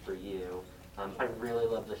question's for you. I really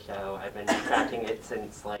love the show. I've been tracking it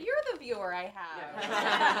since like... You're the viewer I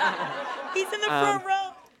have. He's in the front row.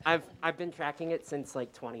 I've been tracking it since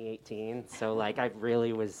like 2018, so like I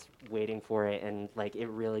really was waiting for it, and like it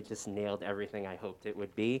really just nailed everything I hoped it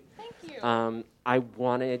would be. Thank you. I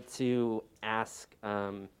wanted to ask,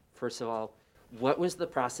 first of all, what was the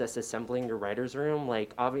process assembling your writer's room?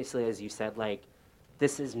 Like obviously, as you said, like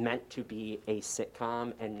this is meant to be a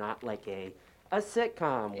sitcom and not like a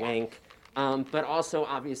sitcom, wink. But also,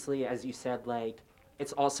 obviously, as you said, like,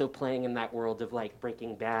 it's also playing in that world of, like,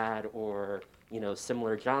 Breaking Bad or,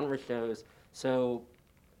 similar genre shows. So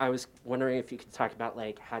I was wondering if you could talk about,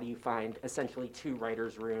 like, how do you find essentially two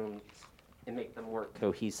writers' rooms and make them work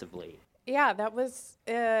cohesively? Yeah, that was,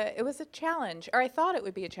 it was a challenge, or I thought it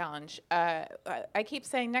would be a challenge. I keep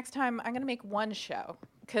saying next time I'm going to make one show,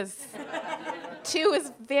 because two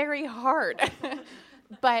is very hard.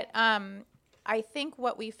 But I think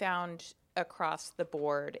what we found across the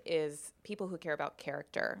board is people who care about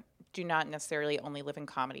character do not necessarily only live in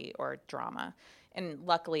comedy or drama. And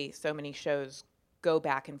luckily, so many shows go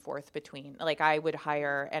back and forth between, like I would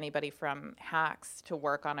hire anybody from Hacks to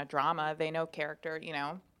work on a drama. They know character,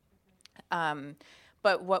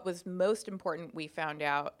 But what was most important, we found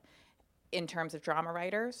out in terms of drama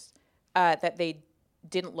writers, that they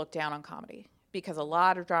didn't look down on comedy, because a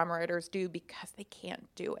lot of drama writers do because they can't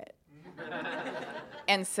do it.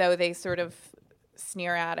 And so they sort of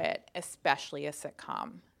sneer at it, especially a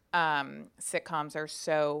sitcom. Sitcoms are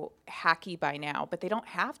so hacky by now, but they don't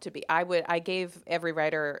have to be. I gave every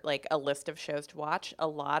writer like a list of shows to watch, a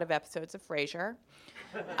lot of episodes of Frasier.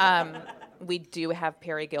 We do have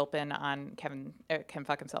Perry Gilpin on Can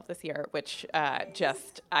Fuck Himself this year, which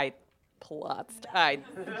I plutzed. I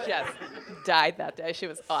just died that day. She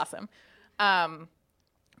was awesome.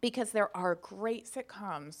 Because there are great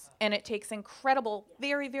sitcoms, and it takes incredible,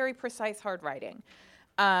 very, very precise hard writing.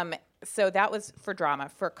 So that was for drama.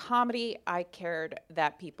 For comedy, I cared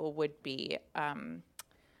that people would be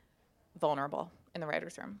vulnerable in the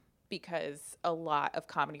writer's room, because a lot of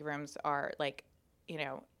comedy rooms are like,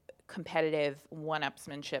 competitive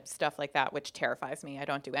one-upsmanship, stuff like that, which terrifies me. I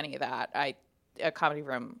don't do any of that. I a comedy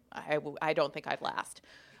room, I don't think I'd last.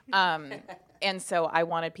 And so I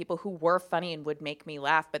wanted people who were funny and would make me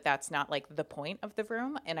laugh, but that's not like the point of the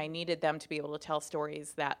room. And I needed them to be able to tell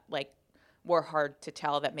stories that like were hard to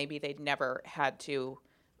tell, that maybe they'd never had to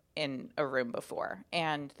in a room before.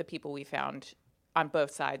 And the people we found on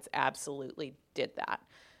both sides absolutely did that.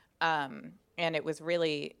 And it was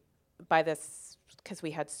really by this, because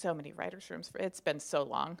we had so many writers' rooms, it's been so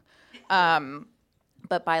long.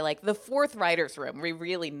 But by like the fourth writer's room, we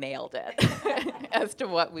really nailed it as to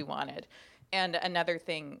what we wanted. And another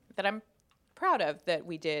thing that I'm proud of that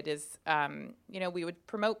we did is, we would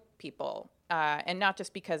promote people. And not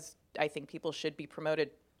just because I think people should be promoted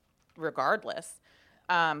regardless,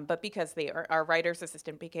 but because our writer's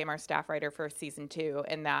assistant became our staff writer for season 2.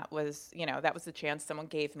 And that was the chance someone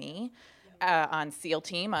gave me on SEAL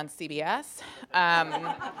Team on CBS.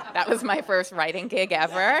 That was my first writing gig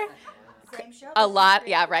ever. Same show. A lot,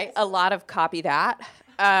 yeah, right. A lot of copy that,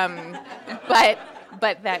 but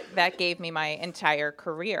that gave me my entire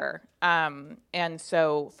career. And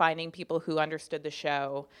so finding people who understood the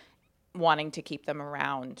show, wanting to keep them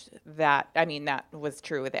around, that was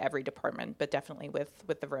true with every department, but definitely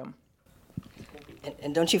with the room.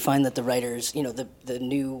 And don't you find that the writers, the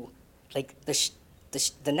new, like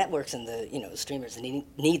the networks and the streamers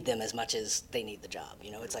need them as much as they need the job.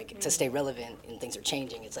 It's like to stay relevant and things are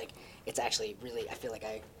changing. It's like it's actually really, I feel like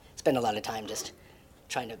I spend a lot of time just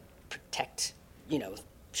trying to protect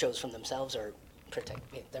shows from themselves, or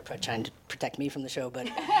they're trying to protect me from the show. But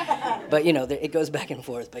it goes back and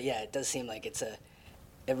forth. But yeah, it does seem like it's a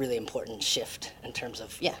really important shift in terms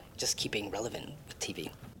of just keeping relevant with TV.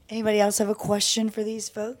 Anybody else have a question for these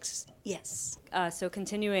folks? Yes. So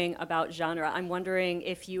continuing about genre, I'm wondering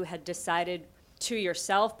if you had decided to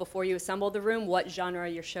yourself before you assembled the room what genre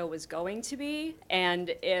your show was going to be,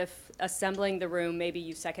 and if assembling the room maybe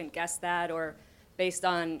you second guessed that, or based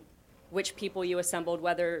on which people you assembled,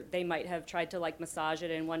 whether they might have tried to like massage it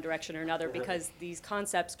in one direction or another, because these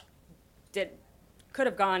concepts could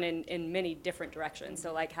have gone in many different directions.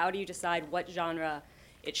 So like, how do you decide what genre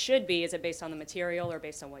it should be? Is it based on the material or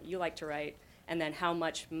based on what you like to write? And then how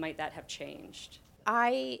much might that have changed?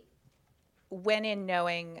 I went in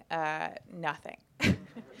knowing nothing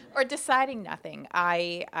or deciding nothing.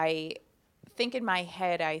 I think in my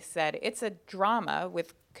head I said it's a drama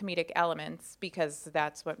with comedic elements because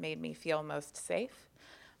that's what made me feel most safe.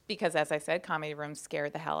 Because as I said, comedy rooms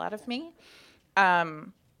scared the hell out of me.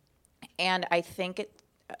 And I think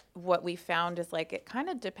what we found is like it kind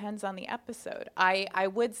of depends on the episode. I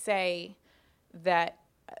would say that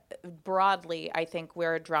broadly, I think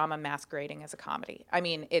we're a drama masquerading as a comedy. I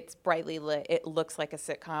mean, it's brightly lit. It looks like a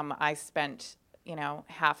sitcom. I spent,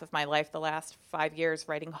 half of my life the last 5 years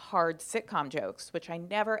writing hard sitcom jokes, which I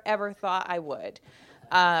never, ever thought I would.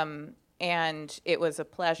 And it was a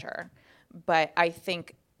pleasure. But I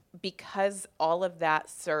think because all of that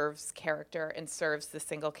serves character and serves the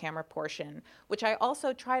single camera portion, which I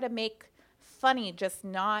also try to make funny, just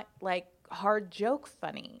not like hard joke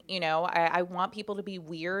funny. I want people to be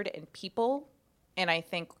weird and people. And I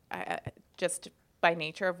think just by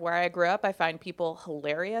nature of where I grew up, I find people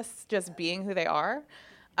hilarious just being who they are.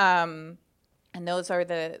 And those are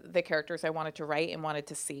the characters I wanted to write and wanted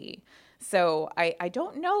to see. So I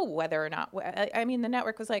don't know whether or not, the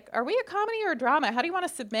network was like, are we a comedy or a drama? How do you want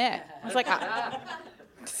to submit? I was like,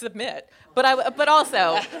 submit. But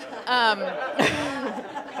also,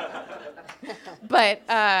 but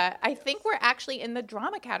I think we're actually in the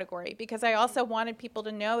drama category because I also wanted people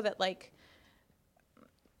to know that like,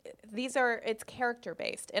 it's character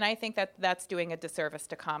based. And I think that that's doing a disservice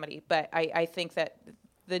to comedy. But I think that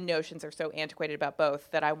the notions are so antiquated about both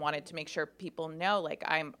that I wanted to make sure people know, like,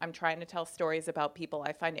 I'm trying to tell stories about people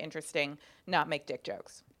I find interesting, not make dick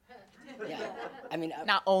jokes. Yeah,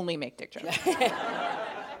 not only make dick jokes.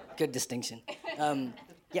 Good distinction.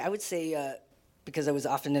 I would say because I was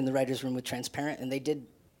often in the writer's room with Transparent, and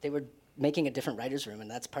they were making a different writer's room, and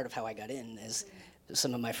that's part of how I got in, is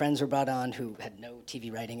some of my friends were brought on who had no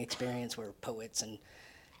TV writing experience, were poets and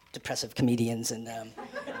depressive comedians, and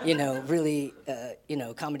really,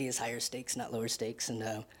 comedy is higher stakes, not lower stakes,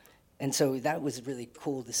 and so that was really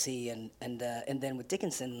cool to see, and then with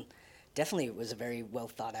Dickinson, definitely it was a very well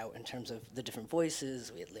thought out in terms of the different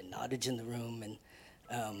voices. We had Lynn Nottage in the room, and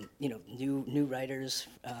new writers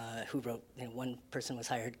who wrote. One person was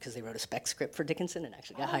hired because they wrote a spec script for Dickinson and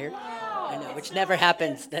actually got hired. I know, which never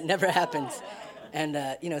happens. That never happens. And,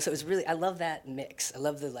 so it was really, I love that mix. I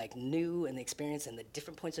love the, new and the experience and the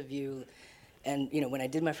different points of view. And when I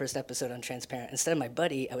did my first episode on Transparent, instead of my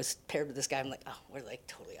buddy, I was paired with this guy. I'm like, oh, we're like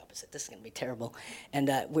totally opposite. This is gonna be terrible. And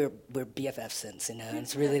we're BFFs since, and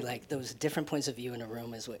it's really like those different points of view in a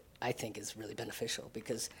room is what I think is really beneficial,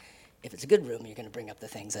 because if it's a good room, you're gonna bring up the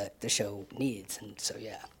things that the show needs. And so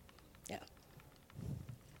yeah.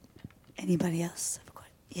 Anybody else have a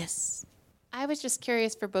question? Yes. I was just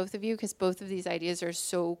curious for both of you, because both of these ideas are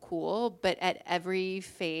so cool, but at every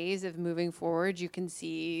phase of moving forward, you can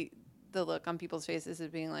see the look on people's faces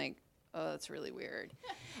of being like, oh, that's really weird.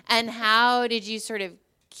 And how did you sort of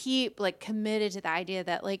keep like committed to the idea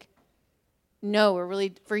that like, no, we're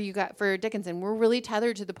really, for Dickinson, we're really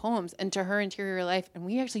tethered to the poems and to her interior life, and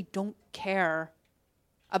we actually don't care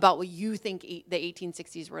about what you think the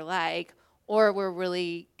 1860s were like, or we're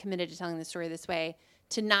really committed to telling the story this way,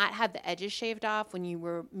 to not have the edges shaved off when you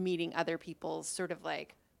were meeting other people's sort of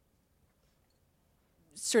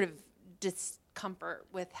discomfort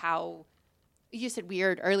with how, you said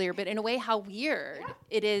weird earlier, but in a way how weird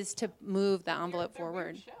it is to move the envelope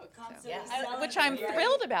forward. Which I'm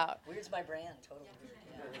thrilled about. Weird's my brand, totally.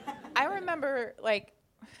 Yeah. I remember, like,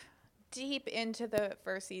 deep into the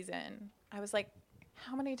first season, I was like,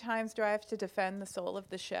 how many times do I have to defend the soul of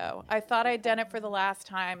the show? I thought I'd done it for the last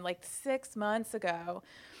time, like 6 months ago.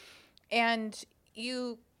 And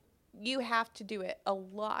you have to do it a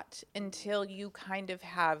lot until you kind of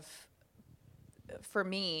have, for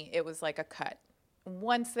me, it was like a cut.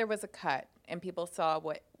 Once there was a cut and people saw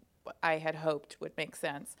what I had hoped would make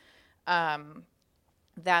sense,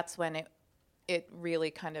 that's when it really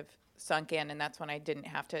kind of sunk in, and that's when I didn't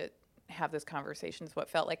have to have those conversations what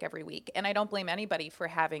felt like every week. And I don't blame anybody for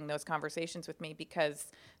having those conversations with me, because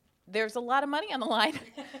there's a lot of money on the line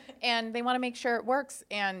and they want to make sure it works.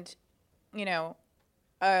 And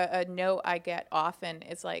a note I get often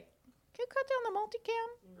is like, can you cut down the multicam?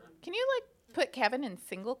 Can you put Kevin in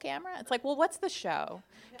single camera? It's like, well, what's the show?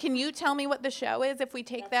 Can you tell me what the show is if we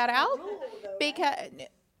take that out? Because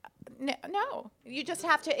no, you just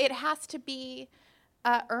have to, it has to be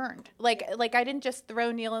earned. Like I didn't just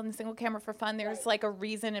throw Neil in the single camera for fun. There's like a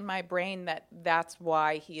reason in my brain that's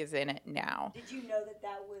why he is in it now. Did you know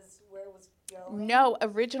that was where it was going? No,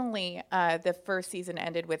 originally the first season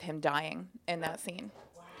ended with him dying in that scene.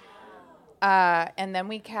 Wow. And then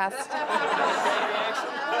we cast.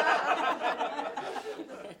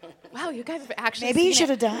 Wow, you guys have actually. Maybe you should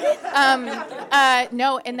have died.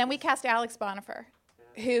 No, and then we cast Alex Bonifer,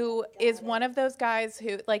 who is one of those guys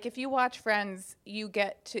who, like, if you watch Friends, you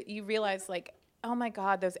realize, like, oh my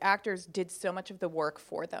God, those actors did so much of the work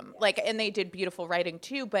for them. Like, and they did beautiful writing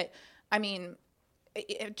too, but I mean,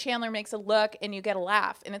 Chandler makes a look and you get a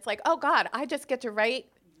laugh. And it's like, oh God, I just get to write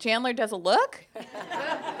Chandler does a look?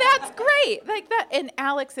 That's great. Like that. And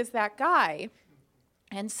Alex is that guy.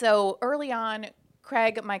 And so early on,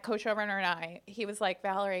 Craig, my co-showrunner, and I, he was like,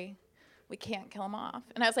 Valerie, we can't kill him off.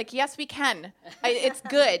 And I was like, yes, we can. It's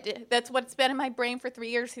good. That's what's been in my brain for 3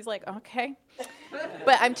 years. He's like, okay.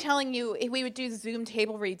 But I'm telling you, we would do Zoom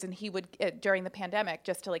table reads, and he would, during the pandemic,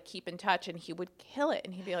 just to like keep in touch, and he would kill it.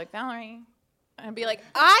 And he'd be like, Valerie. And I'd be like,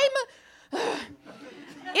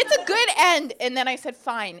 it's a good end. And then I said,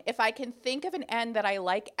 fine. If I can think of an end that I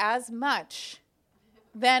like as much,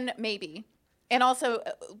 then maybe. And also,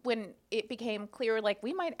 when it became clear, like,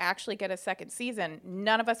 we might actually get a second season,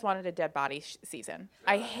 none of us wanted a dead body season.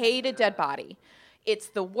 I hate a dead body. It's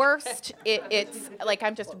the worst. It's like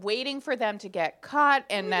I'm just waiting for them to get caught,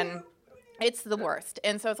 and then it's the worst.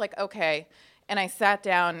 And so it's like, okay. And I sat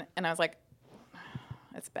down, and I was like,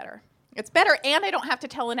 it's better. It's better, and I don't have to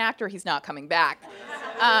tell an actor he's not coming back.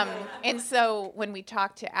 And so when we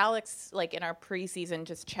talked to Alex, like in our preseason,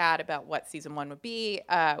 just chat about what season 1 would be,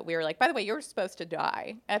 we were like, by the way, you're supposed to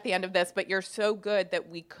die at the end of this, but you're so good that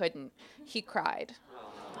we couldn't. He cried.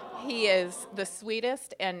 He is the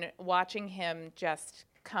sweetest, and watching him just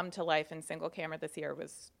come to life in single camera this year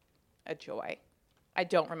was a joy. I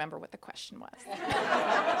don't remember what the question was.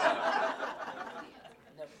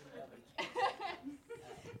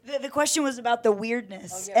 The question was about the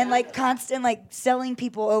weirdness and like constant like selling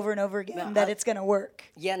people over and over again that it's gonna work.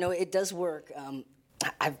 Yeah, no, it does work.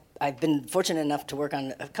 I've been fortunate enough to work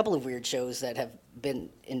on a couple of weird shows that have been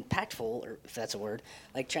impactful, or if that's a word,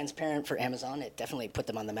 like Transparent for Amazon. It definitely put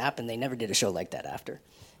them on the map, and they never did a show like that after.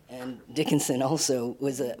 And Dickinson also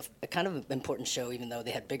was a kind of important show, even though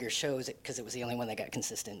they had bigger shows, because it was the only one that got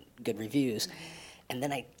consistent good reviews. And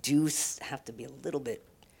then I do have to be a little bit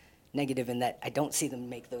negative in that I don't see them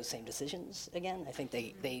make those same decisions again. I think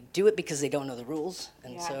they do it because they don't know the rules,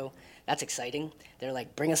 and so that's exciting. They're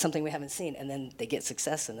like, bring us something we haven't seen, and then they get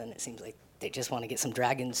success, and then it seems like they just want to get some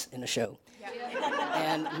dragons in a show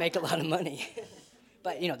and make a lot of money.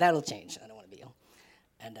 But, that'll change. I don't want to be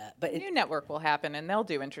And but New network will happen, and they'll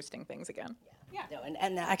do interesting things again. no,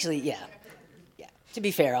 and actually, yeah. To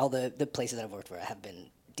be fair, all the places that I've worked for have been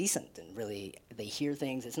decent and really they hear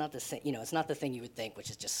things. It's not the same, it's not the thing you would think, which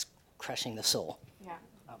is just crushing the soul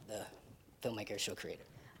of the filmmaker, show creator.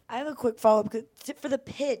 I have a quick follow-up. For the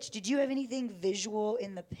pitch, did you have anything visual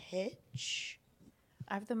in the pitch?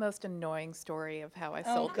 I have the most annoying story of how I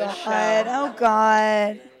Oh, sold this show. God. Oh,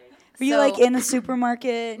 God. Were you, like, So- in a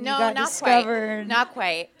supermarket and No, you got not discovered? quite. Not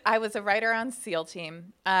quite. I was a writer on SEAL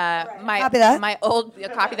Team. Copy that. My old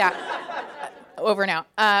copy that. Over now.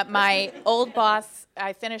 My old boss.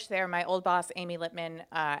 I finished there. My old boss, Amy Littman,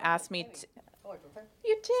 asked me.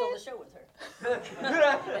 You did. Sold the show with her.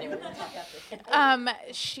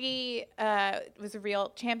 She was a real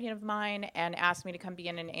champion of mine and asked me to come be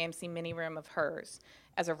in an AMC mini room of hers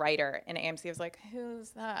as a writer. And AMC was like, "Who's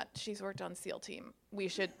that? She's worked on SEAL Team.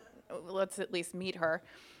 Let's at least meet her."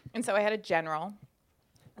 And so I had a general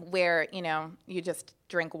where, you just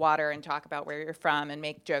drink water and talk about where you're from and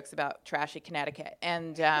make jokes about trashy Connecticut.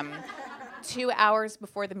 And 2 hours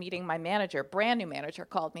before the meeting, my manager, brand new manager,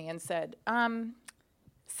 called me and said,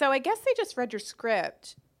 so I guess they just read your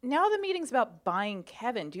script. Now the meeting's about buying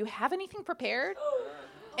Kevin. Do you have anything prepared?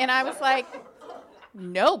 And I was like,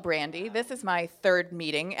 no, Brandy, this is my third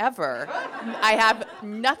meeting ever. I have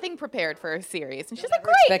nothing prepared for a series. And she's like,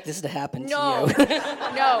 great. Expect this to happen to you.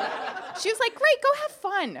 No. She was like, great, go have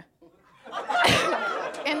fun.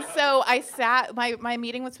 And so I sat, my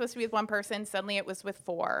meeting was supposed to be with one person. Suddenly it was with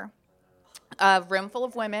four. A room full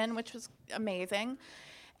of women, which was amazing.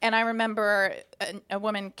 And I remember a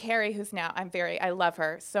woman, Carrie, who's now, I love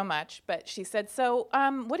her so much, but she said, so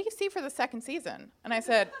what do you see for the second season? And I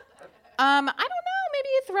said, I don't know, maybe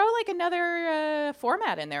throw like another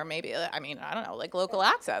format in there, maybe, I don't know, like local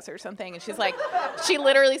access or something. And she's like, she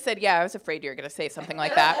literally said, yeah, I was afraid you were going to say something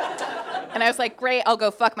like that. And I was like, great, I'll go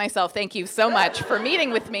fuck myself. Thank you so much for meeting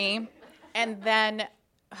with me. And then,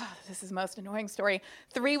 this is the most annoying story.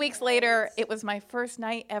 3 weeks later, it was my first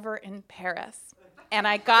night ever in Paris. And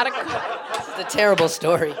I got a call. This is a terrible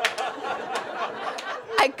story.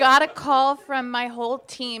 I got a call from my whole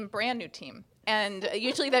team, brand new team. And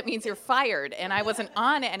usually that means you're fired. And I wasn't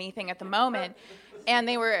on anything at the moment. And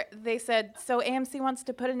they said, so AMC wants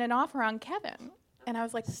to put in an offer on Kevin. And I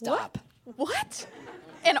was like, Stop. What?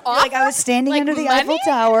 An offer? Like I was standing under the Eiffel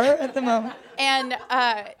Tower at the moment. And,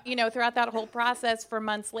 throughout that whole process for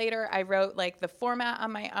months later, I wrote like the format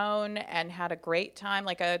on my own and had a great time,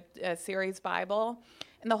 like a series Bible.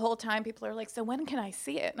 And the whole time people are like, so when can I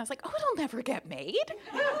see it? And I was like, it'll never get made.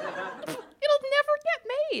 It'll never get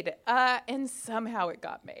made. And somehow it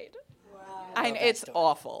got made. Wow. It's story.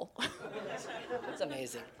 awful. That's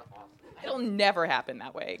amazing. It'll never happen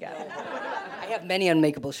that way again. I have many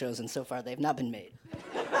unmakeable shows, and so far they've not been made.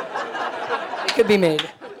 They could be made.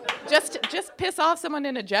 Just piss off someone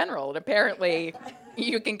in a general, and apparently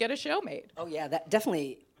you can get a show made. Oh yeah, that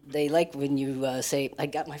definitely. They like when you say, I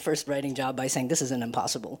got my first writing job by saying this is an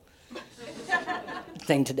impossible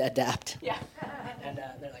thing to adapt. Yeah. And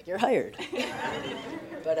they're like, you're hired.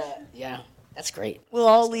 But yeah, that's great. We'll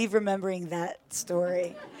all leave remembering that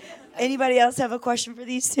story. Anybody else have a question for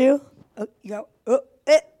these two? Oh, you go.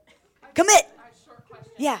 Commit. Short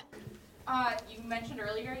question. Yeah. You mentioned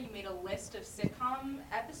earlier you made a list of sitcom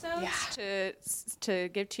episodes to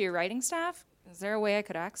give to your writing staff. Is there a way I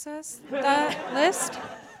could access that list?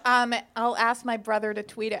 I'll ask my brother to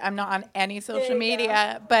tweet it. I'm not on any social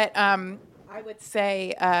media, but I would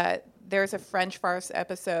say there's a French farce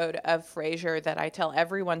episode of Frasier that I tell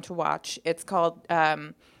everyone to watch. It's called,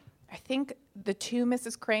 I think, The Two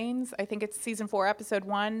Mrs. Cranes. I think it's season 4, episode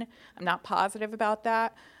 1. I'm not positive about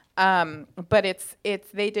that. But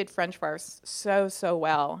they did French farce so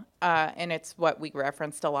well, and it's what we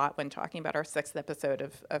referenced a lot when talking about our 6th episode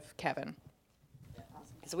of Kevin.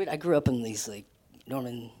 It's weird. I grew up in these like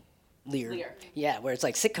Norman Lear. Yeah, where it's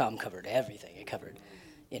like sitcom covered everything. It covered,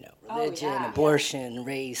 religion, abortion,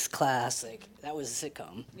 race, class. Like that was a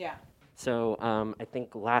sitcom. Yeah. So I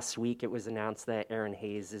think last week it was announced that Erin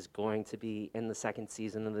Hayes is going to be in the 2nd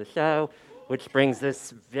season of the show, which brings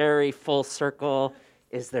this very full circle.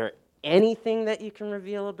 Is there anything that you can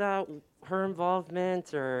reveal about her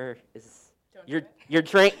involvement, or is you're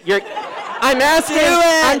I'm asking.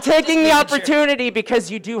 I'm taking the opportunity because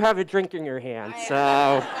you do have a drink in your hand. So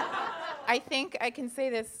I think I can say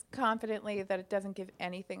this confidently that it doesn't give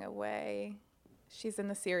anything away. She's in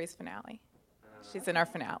the series finale. She's in our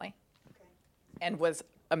finale, and was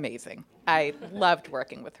amazing. I loved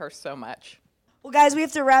working with her so much. Well, guys, we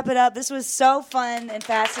have to wrap it up. This was so fun and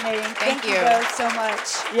fascinating. Thank you both so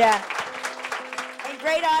much. Yeah. And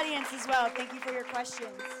great audience as well. Thank you for your questions.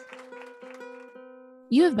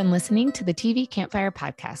 You have been listening to the TV Campfire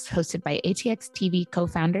podcast, hosted by ATX TV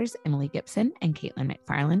co-founders Emily Gibson and Caitlin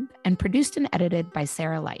McFarland, and produced and edited by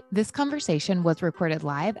Sarah Light. This conversation was recorded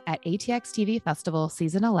live at ATX TV Festival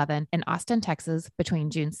Season 11 in Austin, Texas, between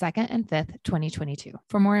June 2nd and 5th, 2022.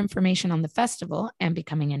 For more information on the festival and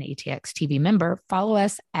becoming an ATX TV member, follow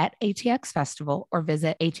us at ATX Festival or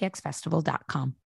visit atxfestival.com.